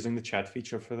we'll be using the chat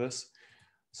feature for this.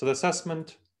 So the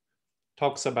assessment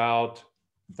talks about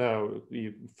the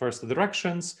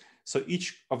directions. So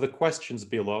each of the questions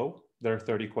below, there are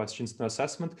 30 questions in the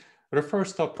assessment,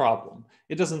 refers to a problem.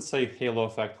 It doesn't say halo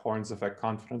effect, horns effect,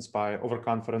 confidence bias,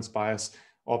 overconfidence bias,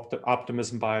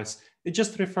 optimism bias. It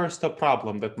just refers to a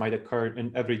problem that might occur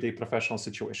in everyday professional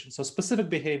situations. So specific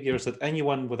behaviors that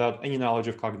anyone without any knowledge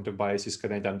of cognitive biases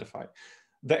can identify.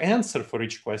 The answer for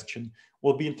each question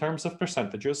will be in terms of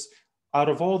percentages out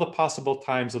of all the possible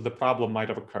times that the problem might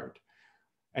have occurred.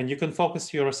 And you can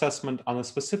focus your assessment on a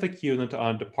specific unit,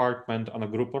 on a department, on a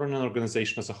group, or an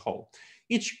organization as a whole.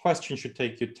 Each question should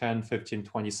take you 10, 15,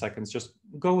 20 seconds. Just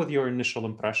go with your initial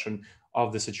impression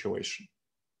of the situation.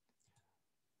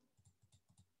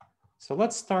 So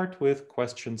let's start with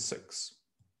question 6.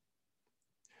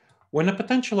 When a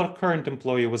potential or current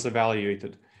employee was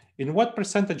evaluated, in what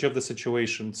percentage of the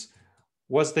situations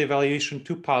was the evaluation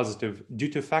too positive due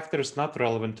to factors not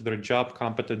relevant to their job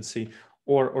competency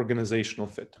or organizational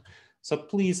fit? So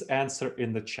please answer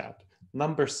in the chat.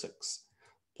 Number 6,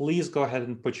 please go ahead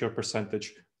and put your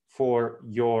percentage for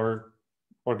your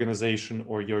organization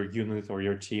or your unit or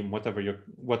your team, whatever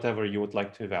you would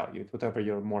like to evaluate, whatever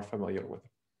you're more familiar with.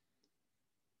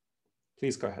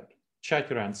 Please go ahead, chat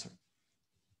your answer.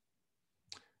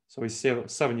 So we see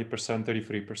 70%,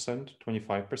 33%,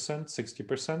 25%,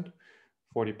 60%,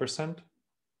 40%,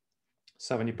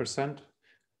 70%,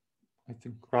 I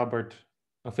think Robert,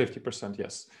 50%,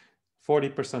 yes.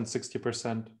 40%,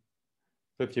 60%,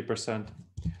 50%.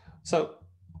 So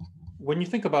when you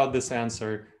think about this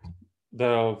answer,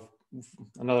 another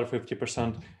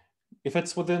 50%, if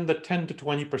it's within the 10 to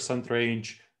 20%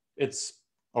 range, it's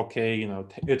okay, you know,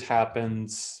 it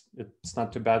happens, it's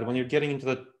not too bad. When you're getting into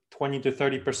the 20 to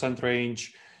 30%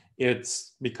 range,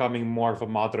 it's becoming more of a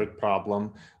moderate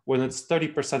problem. When it's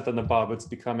 30% and above, it's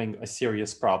becoming a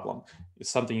serious problem. It's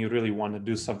something you really want to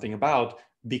do something about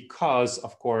because,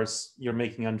 of course, you're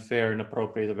making unfair,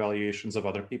 inappropriate evaluations of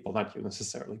other people, not you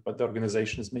necessarily, but the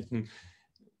organization is making,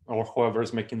 or whoever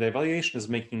is making the evaluation is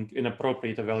making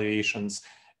inappropriate evaluations,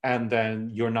 and then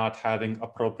you're not having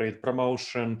appropriate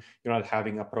promotion, you're not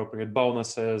having appropriate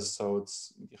bonuses, so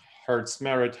it hurts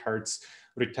merit, hurts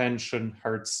retention,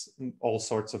 hurts all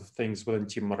sorts of things within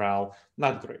team morale.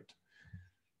 Not great.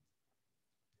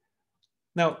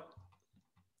 Now,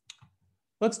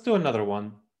 let's do another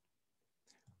one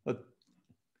that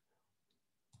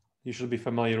you should be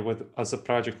familiar with as a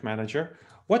project manager.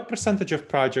 What percentage of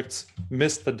projects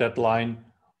missed the deadline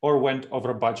or went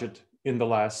over budget in the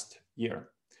last year?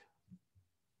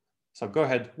 So go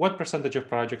ahead. What percentage of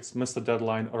projects missed the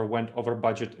deadline or went over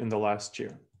budget in the last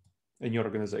year in your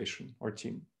organization or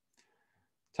team?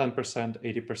 10%,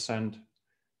 80%,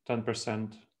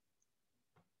 10%,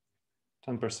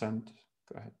 10%,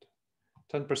 go ahead.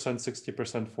 10%,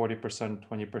 60%, 40%,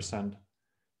 20%,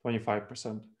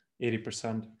 25%,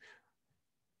 80%.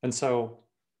 And so,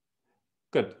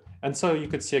 good. And so you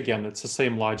could see again, it's the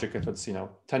same logic. If it's 10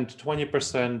 to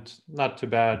 20%, not too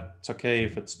bad. It's okay.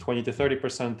 If it's 20 to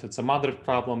 30%, it's a moderate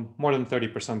problem. More than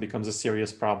 30% becomes a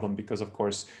serious problem because, of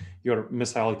course, you're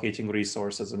misallocating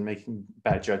resources and making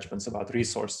bad judgments about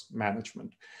resource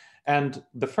management. And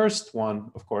the first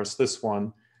one, of course, this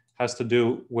one has to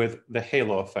do with the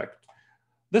halo effect.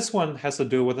 This one has to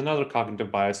do with another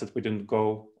cognitive bias that we didn't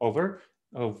go over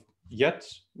yet,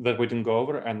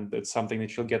 and it's something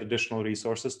that you'll get additional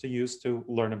resources to use to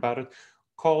learn about it,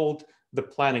 called the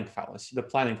planning fallacy.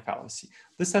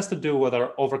 This has to do with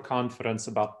our overconfidence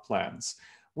about plans.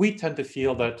 We tend to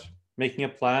feel that making a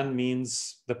plan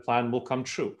means the plan will come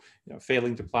true.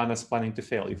 Failing to plan is planning to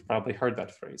fail. You've probably heard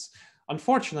that phrase.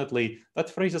 Unfortunately, that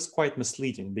phrase is quite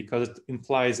misleading because it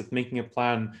implies that making a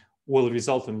plan will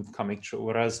result in coming true,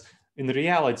 whereas in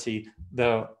reality,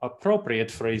 the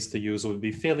appropriate phrase to use would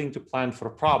be failing to plan for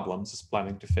problems is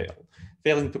planning to fail.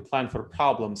 Failing to plan for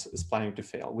problems is planning to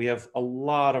fail. We have a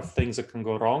lot of things that can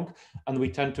go wrong, and we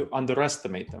tend to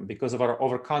underestimate them because of our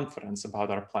overconfidence about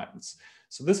our plans.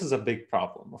 So this is a big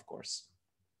problem, of course.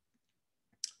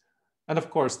 And of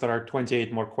course, there are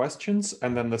 28 more questions.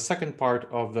 And then the second part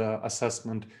of the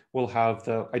assessment will have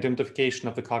the identification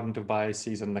of the cognitive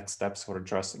biases and next steps for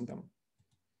addressing them.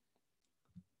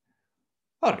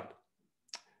 All right.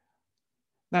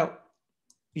 Now,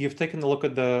 you've taken a look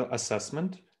at the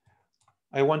assessment.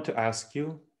 I want to ask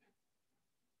you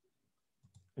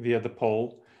via the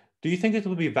poll, do you think it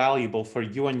will be valuable for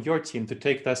you and your team to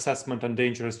take the assessment on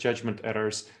dangerous judgment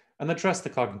errors and address the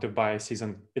cognitive biases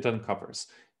it uncovers?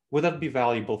 Would that be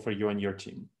valuable for you and your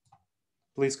team?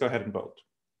 Please go ahead and vote.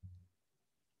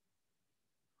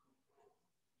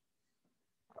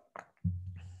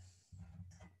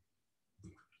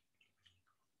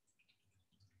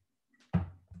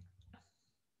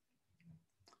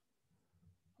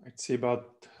 I see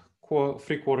about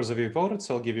 3/4 of you voted,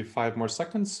 so I'll give you 5 more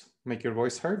seconds. Make your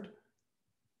voice heard.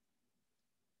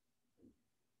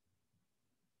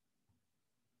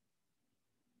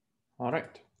 All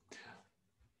right.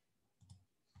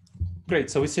 Great,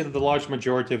 so we see that the large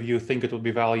majority of you think it would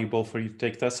be valuable for you to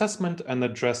take the assessment and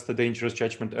address the dangerous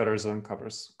judgment errors it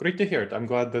uncovers. Great to hear it. I'm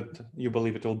glad that you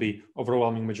believe it will be.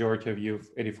 Overwhelming majority of you,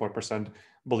 84%,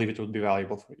 believe it would be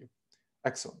valuable for you.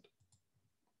 Excellent.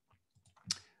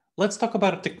 Let's talk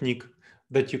about a technique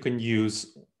that you can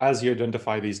use as you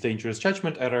identify these dangerous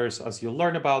judgment errors, as you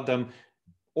learn about them,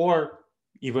 or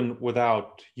even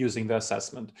without using the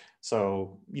assessment.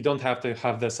 So you don't have to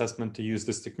have the assessment to use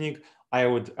this technique. I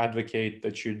would advocate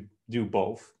that you do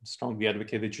both, strongly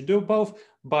advocate that you do both,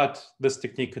 but this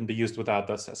technique can be used without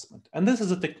the assessment. And this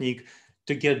is a technique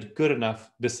to get good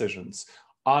enough decisions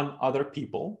on other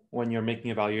people when you're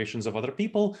making evaluations of other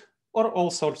people, or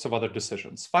all sorts of other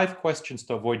decisions. 5 questions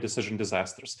to avoid decision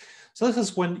disasters. So this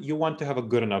is when you want to have a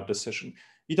good enough decision.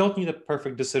 You don't need a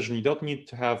perfect decision. You don't need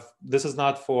to have, this is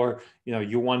not for,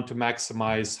 you want to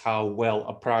maximize how well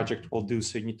a project will do.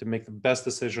 So you need to make the best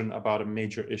decision about a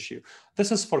major issue.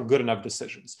 This is for good enough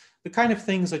decisions. The kind of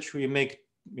things that you make,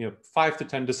 5 to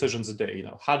 10 decisions a day.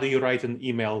 How do you write an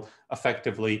email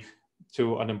effectively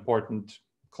to an important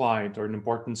client or an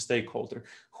important stakeholder?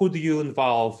 Who do you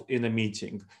involve in a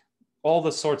meeting? All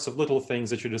the sorts of little things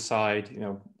that you decide,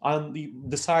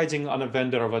 deciding on a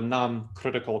vendor of a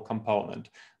non-critical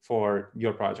component for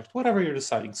your project, whatever you're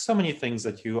deciding. So many things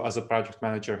that you as a project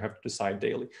manager have to decide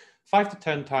daily. 5 to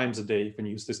 10 times a day you can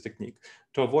use this technique.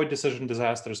 To avoid decision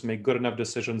disasters, make good enough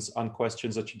decisions on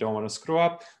questions that you don't want to screw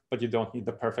up, but you don't need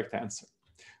the perfect answer.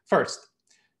 First,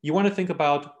 you want to think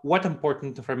about what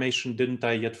important information didn't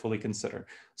I yet fully consider?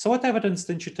 So what evidence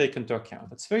didn't you take into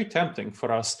account? It's very tempting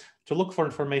for us to look for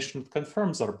information that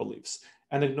confirms our beliefs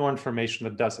and ignore information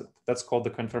that doesn't. That's called the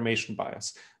confirmation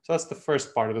bias. So that's the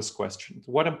first part of this question.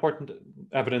 What important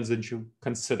evidence did you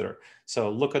consider? So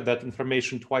look at that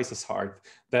information twice as hard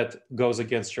that goes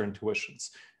against your intuitions.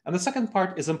 And the second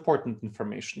part is important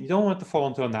information. You don't want to fall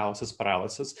into analysis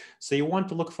paralysis. So you want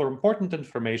to look for important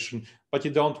information, but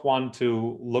you don't want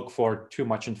to look for too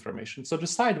much information. So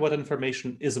decide what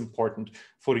information is important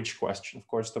for each question. Of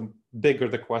course, the bigger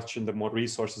the question, the more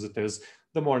resources it is,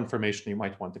 the more information you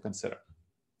might want to consider.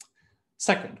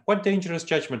 Second, what dangerous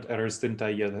judgment errors didn't I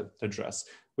yet address?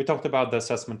 We talked about the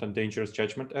assessment on dangerous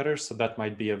judgment errors, so that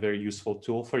might be a very useful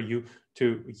tool for you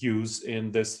to use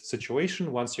in this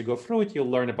situation. Once you go through it, you'll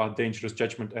learn about dangerous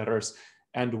judgment errors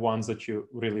and ones that you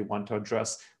really want to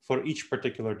address for each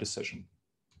particular decision.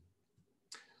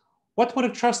 What would a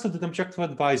trusted and objective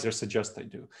advisor suggest I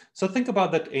do? So think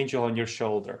about that angel on your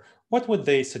shoulder. What would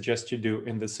they suggest you do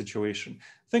in this situation?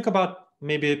 Think about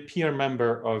maybe a peer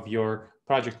member of your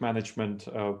project management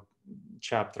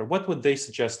chapter. What would they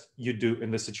suggest you do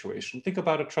in this situation? Think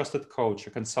about a trusted coach, a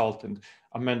consultant,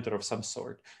 a mentor of some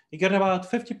sort. You get about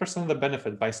 50% of the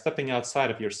benefit by stepping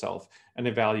outside of yourself and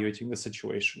evaluating the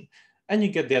situation. And you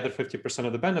get the other 50%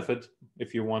 of the benefit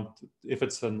if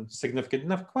it's a significant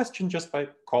enough question, just by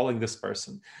calling this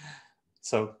person.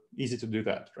 So easy to do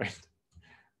that, right?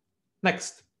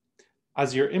 Next,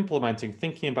 as you're implementing,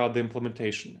 thinking about the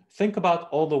implementation, think about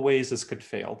all the ways this could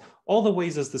fail, all the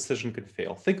ways this decision could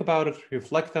fail. Think about it,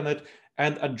 reflect on it,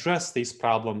 and address these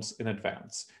problems in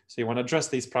advance. So you want to address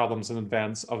these problems in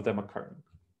advance of them occurring.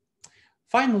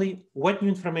 Finally, what new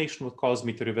information would cause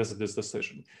me to revisit this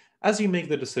decision? As you make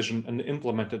the decision and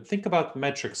implement it, think about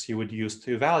metrics you would use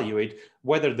to evaluate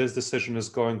whether this decision is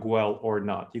going well or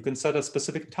not. You can set a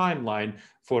specific timeline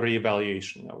for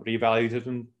reevaluation. Reevaluate it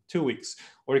in 2 weeks,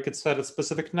 or you could set a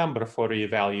specific number for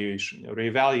reevaluation,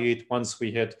 reevaluate once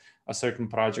we hit a certain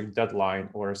project deadline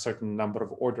or a certain number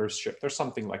of orders shipped or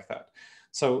something like that.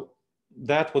 So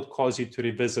that would cause you to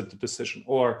revisit the decision.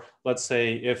 Or let's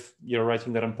say if you're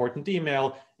writing that important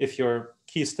email, if your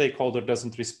key stakeholder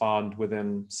doesn't respond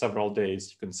within several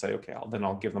days, you can say, okay, then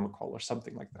I'll give them a call or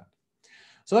something like that.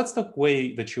 So that's the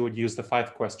way that you would use the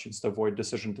 5 questions to avoid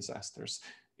decision disasters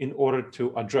in order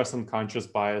to address unconscious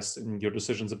bias in your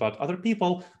decisions about other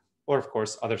people, or of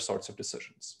course, other sorts of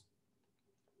decisions.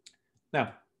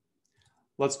 Now,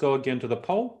 let's go again to the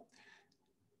poll.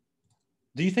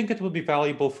 Do you think it would be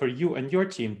valuable for you and your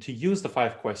team to use the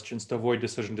 5 questions to avoid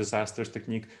decision disasters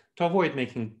technique, to avoid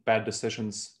making bad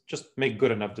decisions, just make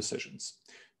good enough decisions?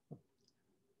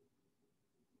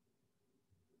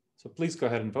 So please go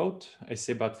ahead and vote. I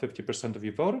see about 50% of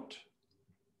you voted.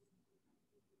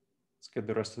 Let's get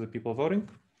the rest of the people voting.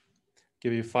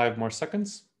 Give you 5 more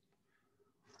seconds.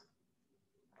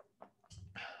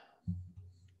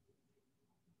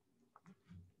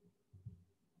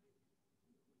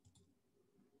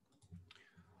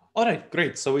 All right,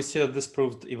 great. So we see that this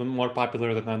proved even more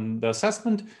popular than the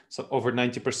assessment. So over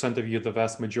 90% of you, the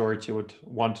vast majority, would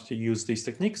want to use these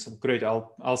techniques. Great,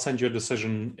 I'll send you a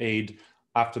decision aid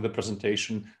after the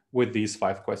presentation with these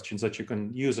 5 questions that you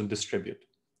can use and distribute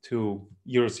to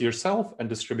use yourself and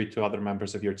distribute to other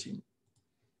members of your team.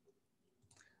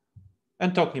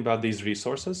 And talking about these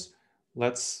resources,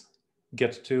 let's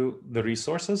get to the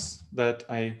resources that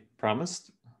I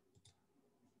promised.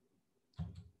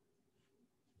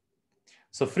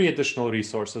 So 3 additional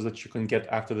resources that you can get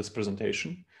after this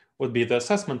presentation would be the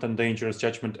assessment on dangerous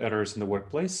judgment errors in the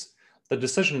workplace, the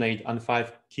decision aid on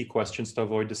 5 key questions to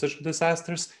avoid decision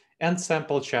disasters, and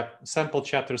sample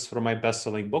chapters from my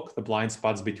best-selling book, The Blind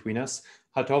Spots Between Us,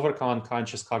 How to Overcome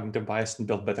Unconscious Cognitive Bias and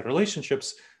Build Better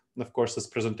Relationships. And of course, this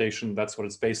presentation, that's what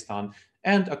it's based on,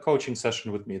 and a coaching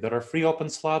session with me. There are free open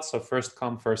slots, so first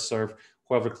come, first serve.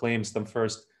 Whoever claims them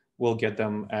first will get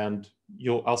them, and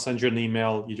I'll send you an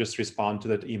email. You just respond to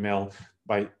that email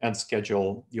and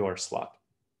schedule your slot.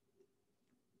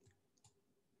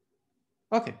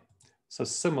 Okay, so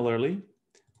similarly,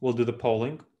 we'll do the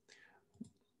polling.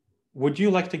 Would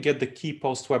you like to get the key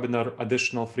post-webinar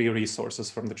additional free resources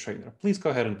from the trainer? Please go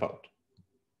ahead and vote.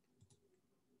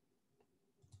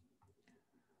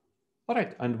 All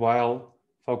right, and while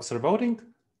folks are voting,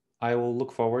 I will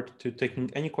look forward to taking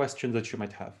any questions that you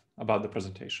might have about the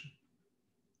presentation.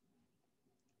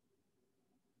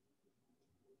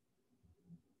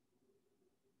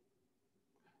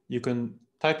 You can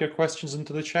type your questions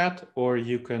into the chat, or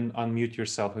you can unmute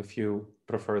yourself if you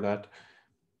prefer that.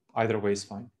 Either way is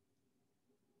fine.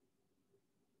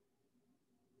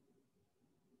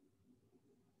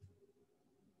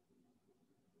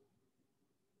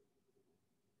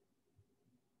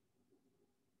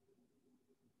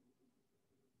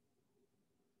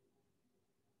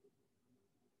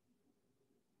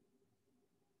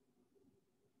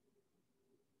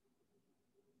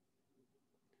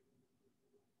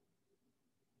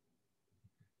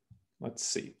 Let's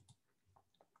see.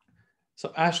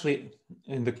 So Ashley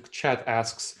in the chat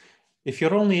asks, if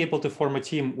you're only able to form a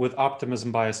team with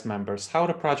optimism bias members, how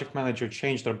would a project manager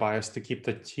change their bias to keep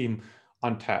the team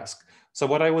on task? So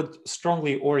what I would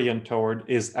strongly orient toward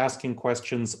is asking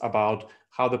questions about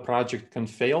how the project can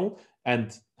fail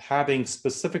and having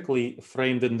specifically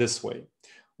framed in this way.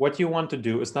 What you want to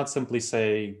do is not simply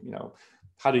say,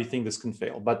 how do you think this can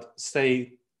fail, but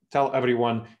tell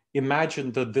everyone,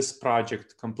 imagine that this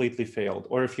project completely failed,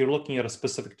 or if you're looking at a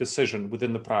specific decision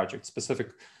within the project,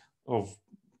 specific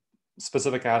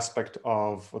aspect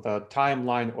of the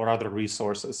timeline or other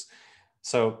resources.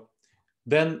 So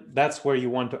then that's where you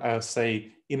want to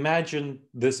say, imagine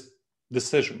this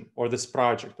decision or this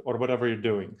project or whatever you're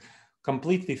doing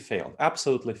completely failed,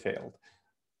 absolutely failed.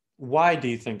 Why do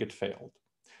you think it failed?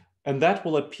 And that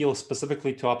will appeal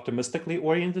specifically to optimistically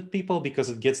oriented people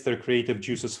because it gets their creative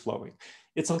juices flowing.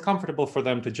 It's uncomfortable for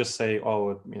them to just say,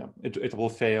 oh, it will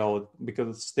fail,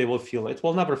 because they will feel it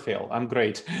will never fail. I'm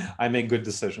great. I make good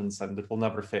decisions and it will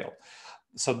never fail.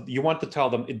 So you want to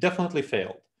tell them it definitely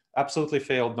failed, absolutely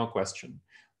failed, no question.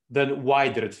 Then why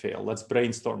did it fail? Let's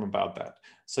brainstorm about that.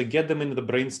 So get them into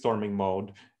the brainstorming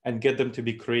mode and get them to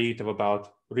be creative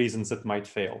about reasons that might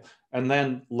fail. And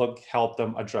then help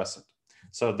them address it.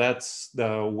 So that's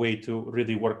the way to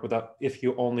really work with that if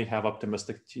you only have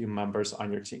optimistic team members on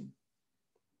your team.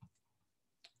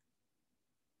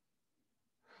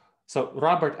 So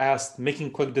Robert asked,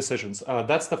 making quick decisions.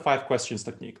 That's the 5 questions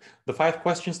technique. The 5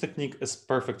 questions technique is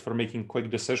perfect for making quick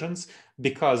decisions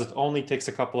because it only takes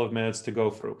a couple of minutes to go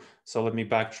through. So let me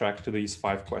backtrack to these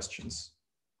 5 questions.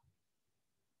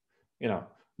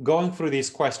 going through these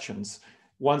questions,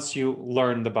 once you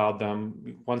learned about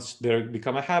them, once they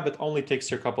become a habit, only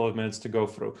takes you a couple of minutes to go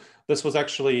through. This was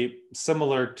actually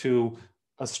similar to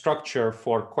a structure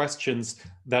for questions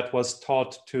that was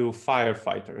taught to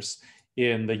firefighters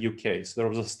in the UK. So there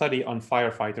was a study on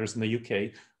firefighters in the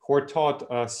UK who were taught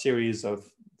a series of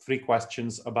 3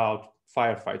 questions about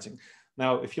firefighting.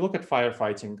 Now, if you look at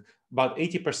firefighting, about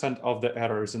 80% of the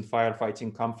errors in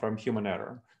firefighting come from human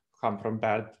error, come from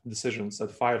bad decisions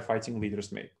that firefighting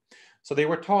leaders make. So they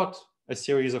were taught a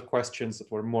series of questions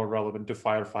that were more relevant to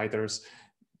firefighters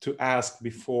to ask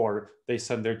before they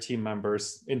send their team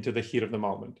members into the heat of the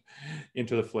moment,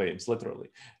 into the flames,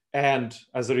 literally. And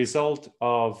as a result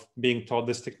of being taught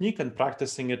this technique and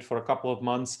practicing it for a couple of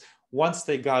months, once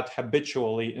they got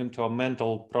habitually into a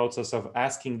mental process of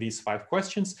asking these 5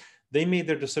 questions, they made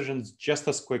their decisions just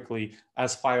as quickly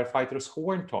as firefighters who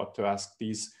weren't taught to ask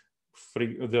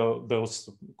those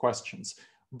questions.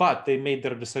 But they made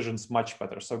their decisions much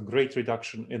better. So great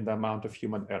reduction in the amount of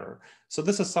human error. So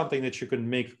this is something that you can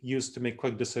use to make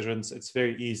quick decisions. It's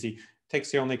very easy.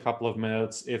 Takes you only a couple of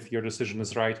minutes if your decision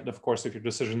is right. And of course, if your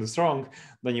decision is wrong,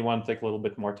 then you want to take a little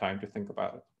bit more time to think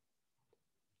about it.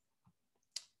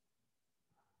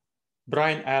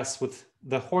 Brian asks, with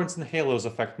the horns and halos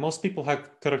effect, most people have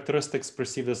characteristics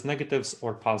perceived as negatives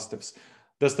or positives.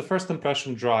 Does the first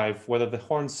impression drive whether the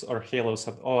horns or halos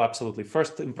have? Oh, absolutely.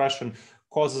 First impression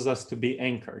causes us to be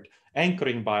anchored.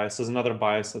 Anchoring bias is another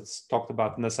bias that's talked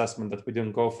about in assessment that we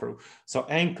didn't go through. So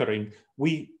anchoring,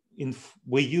 we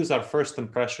use our first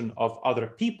impression of other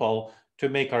people to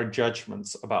make our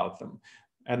judgments about them.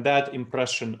 And that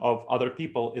impression of other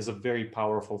people is a very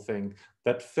powerful thing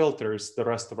that filters the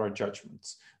rest of our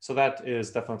judgments. So that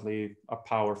is definitely a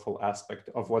powerful aspect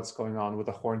of what's going on with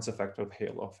the horns effect or the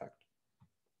halo effect.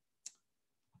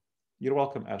 You're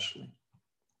welcome, Ashley.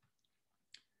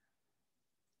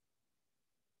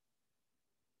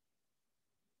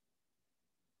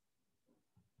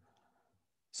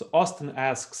 So Austin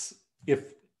asks,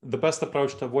 if the best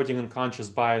approach to avoiding unconscious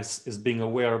bias is being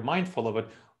aware or mindful of it,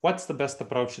 what's the best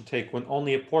approach to take when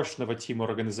only a portion of a team or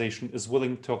organization is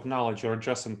willing to acknowledge or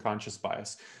address unconscious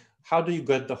bias? How do you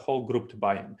get the whole group to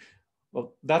buy in?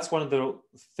 Well, that's one of the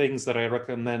things that I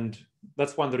recommend.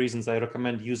 That's one of the reasons I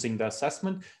recommend using the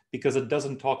assessment, because it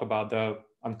doesn't talk about the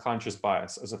unconscious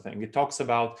bias as a thing. It talks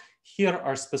about, here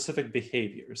are specific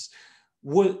behaviors.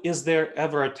 Is there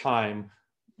ever a time,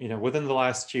 within the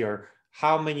last year,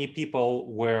 how many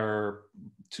people were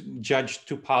judged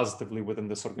too positively within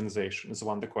this organization is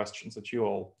one of the questions that you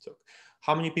all took.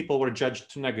 How many people were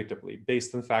judged too negatively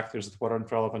based on factors that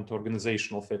weren't relevant to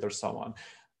organizational fit or so on?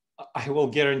 I will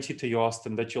guarantee to you,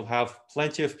 Austin, that you'll have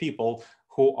plenty of people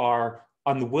who are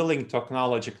unwilling to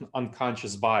acknowledge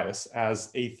unconscious bias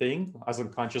as a thing, as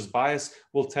unconscious bias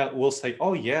will say,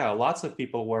 oh yeah, lots of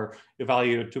people were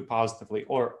evaluated too positively,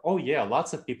 or oh yeah,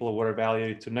 lots of people were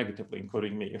evaluated too negatively,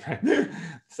 including me, right?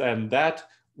 And that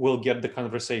will get the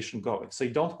conversation going. So you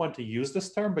don't want to use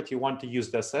this term, but you want to use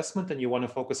the assessment, and you want to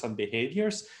focus on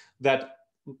behaviors that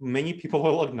many people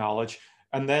will acknowledge.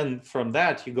 And then from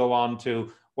that, you go on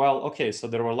to, well, okay, so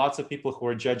there were lots of people who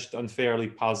were judged unfairly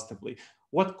positively.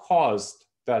 What caused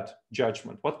that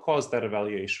judgment? What caused that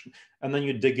evaluation? And then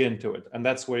you dig into it. And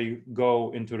that's where you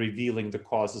go into revealing the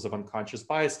causes of unconscious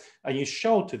bias. And you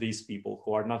show to these people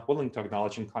who are not willing to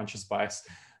acknowledge unconscious bias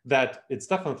that it's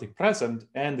definitely present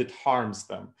and it harms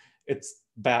them. It's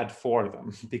bad for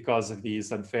them because of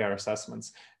these unfair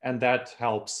assessments. And that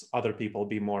helps other people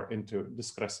be more into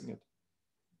discussing it.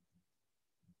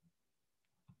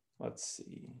 Let's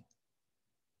see.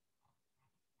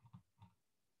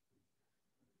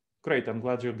 Great, I'm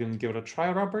glad you're going to give it a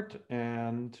try, Robert.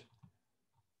 And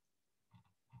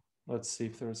let's see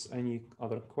if there's any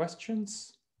other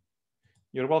questions.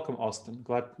 You're welcome, Austin.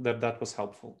 Glad that that was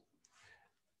helpful.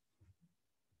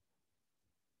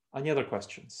 Any other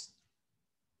questions?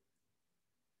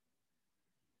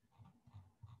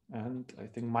 And I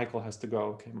think Michael has to go.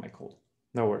 Okay, Michael,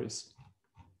 no worries.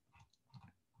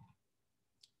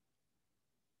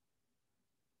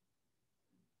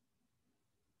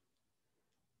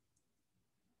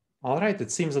 All right, it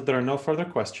seems that there are no further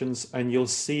questions, and you'll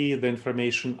see the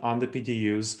information on the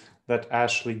PDUs that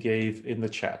Ashley gave in the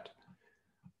chat.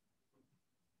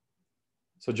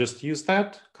 So just use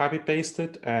that, copy paste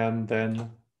it, and then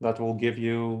that will give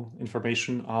you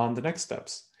information on the next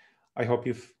steps. I hope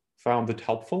you've found it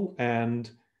helpful, and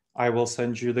I will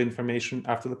send you the information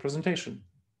after the presentation.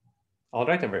 All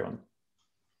right, everyone.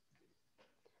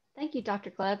 Thank you,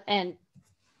 Dr. Gleb. And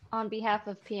on behalf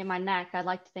of PMI NAC, I'd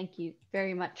like to thank you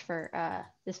very much for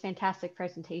this fantastic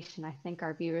presentation. I think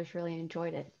our viewers really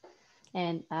enjoyed it.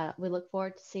 And we look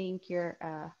forward to seeing your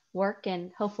work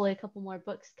and hopefully a couple more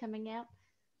books coming out.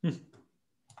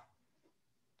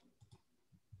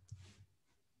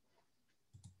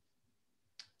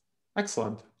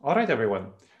 Excellent. All right, everyone.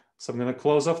 So I'm going to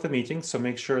close off the meeting. So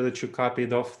make sure that you copied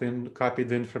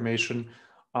the information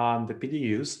on the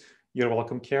PDUs. You're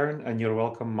welcome, Karen, and you're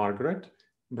welcome, Margaret.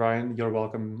 Brian, you're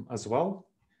welcome as well.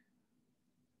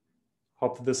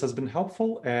 Hope that this has been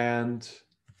helpful, and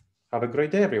have a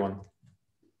great day, everyone.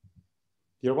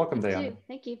 You're welcome, Diana.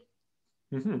 Thank you.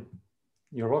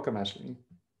 You're welcome, Ashley.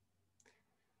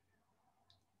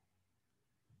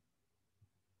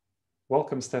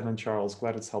 Welcome, Stan and Charles.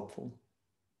 Glad it's helpful.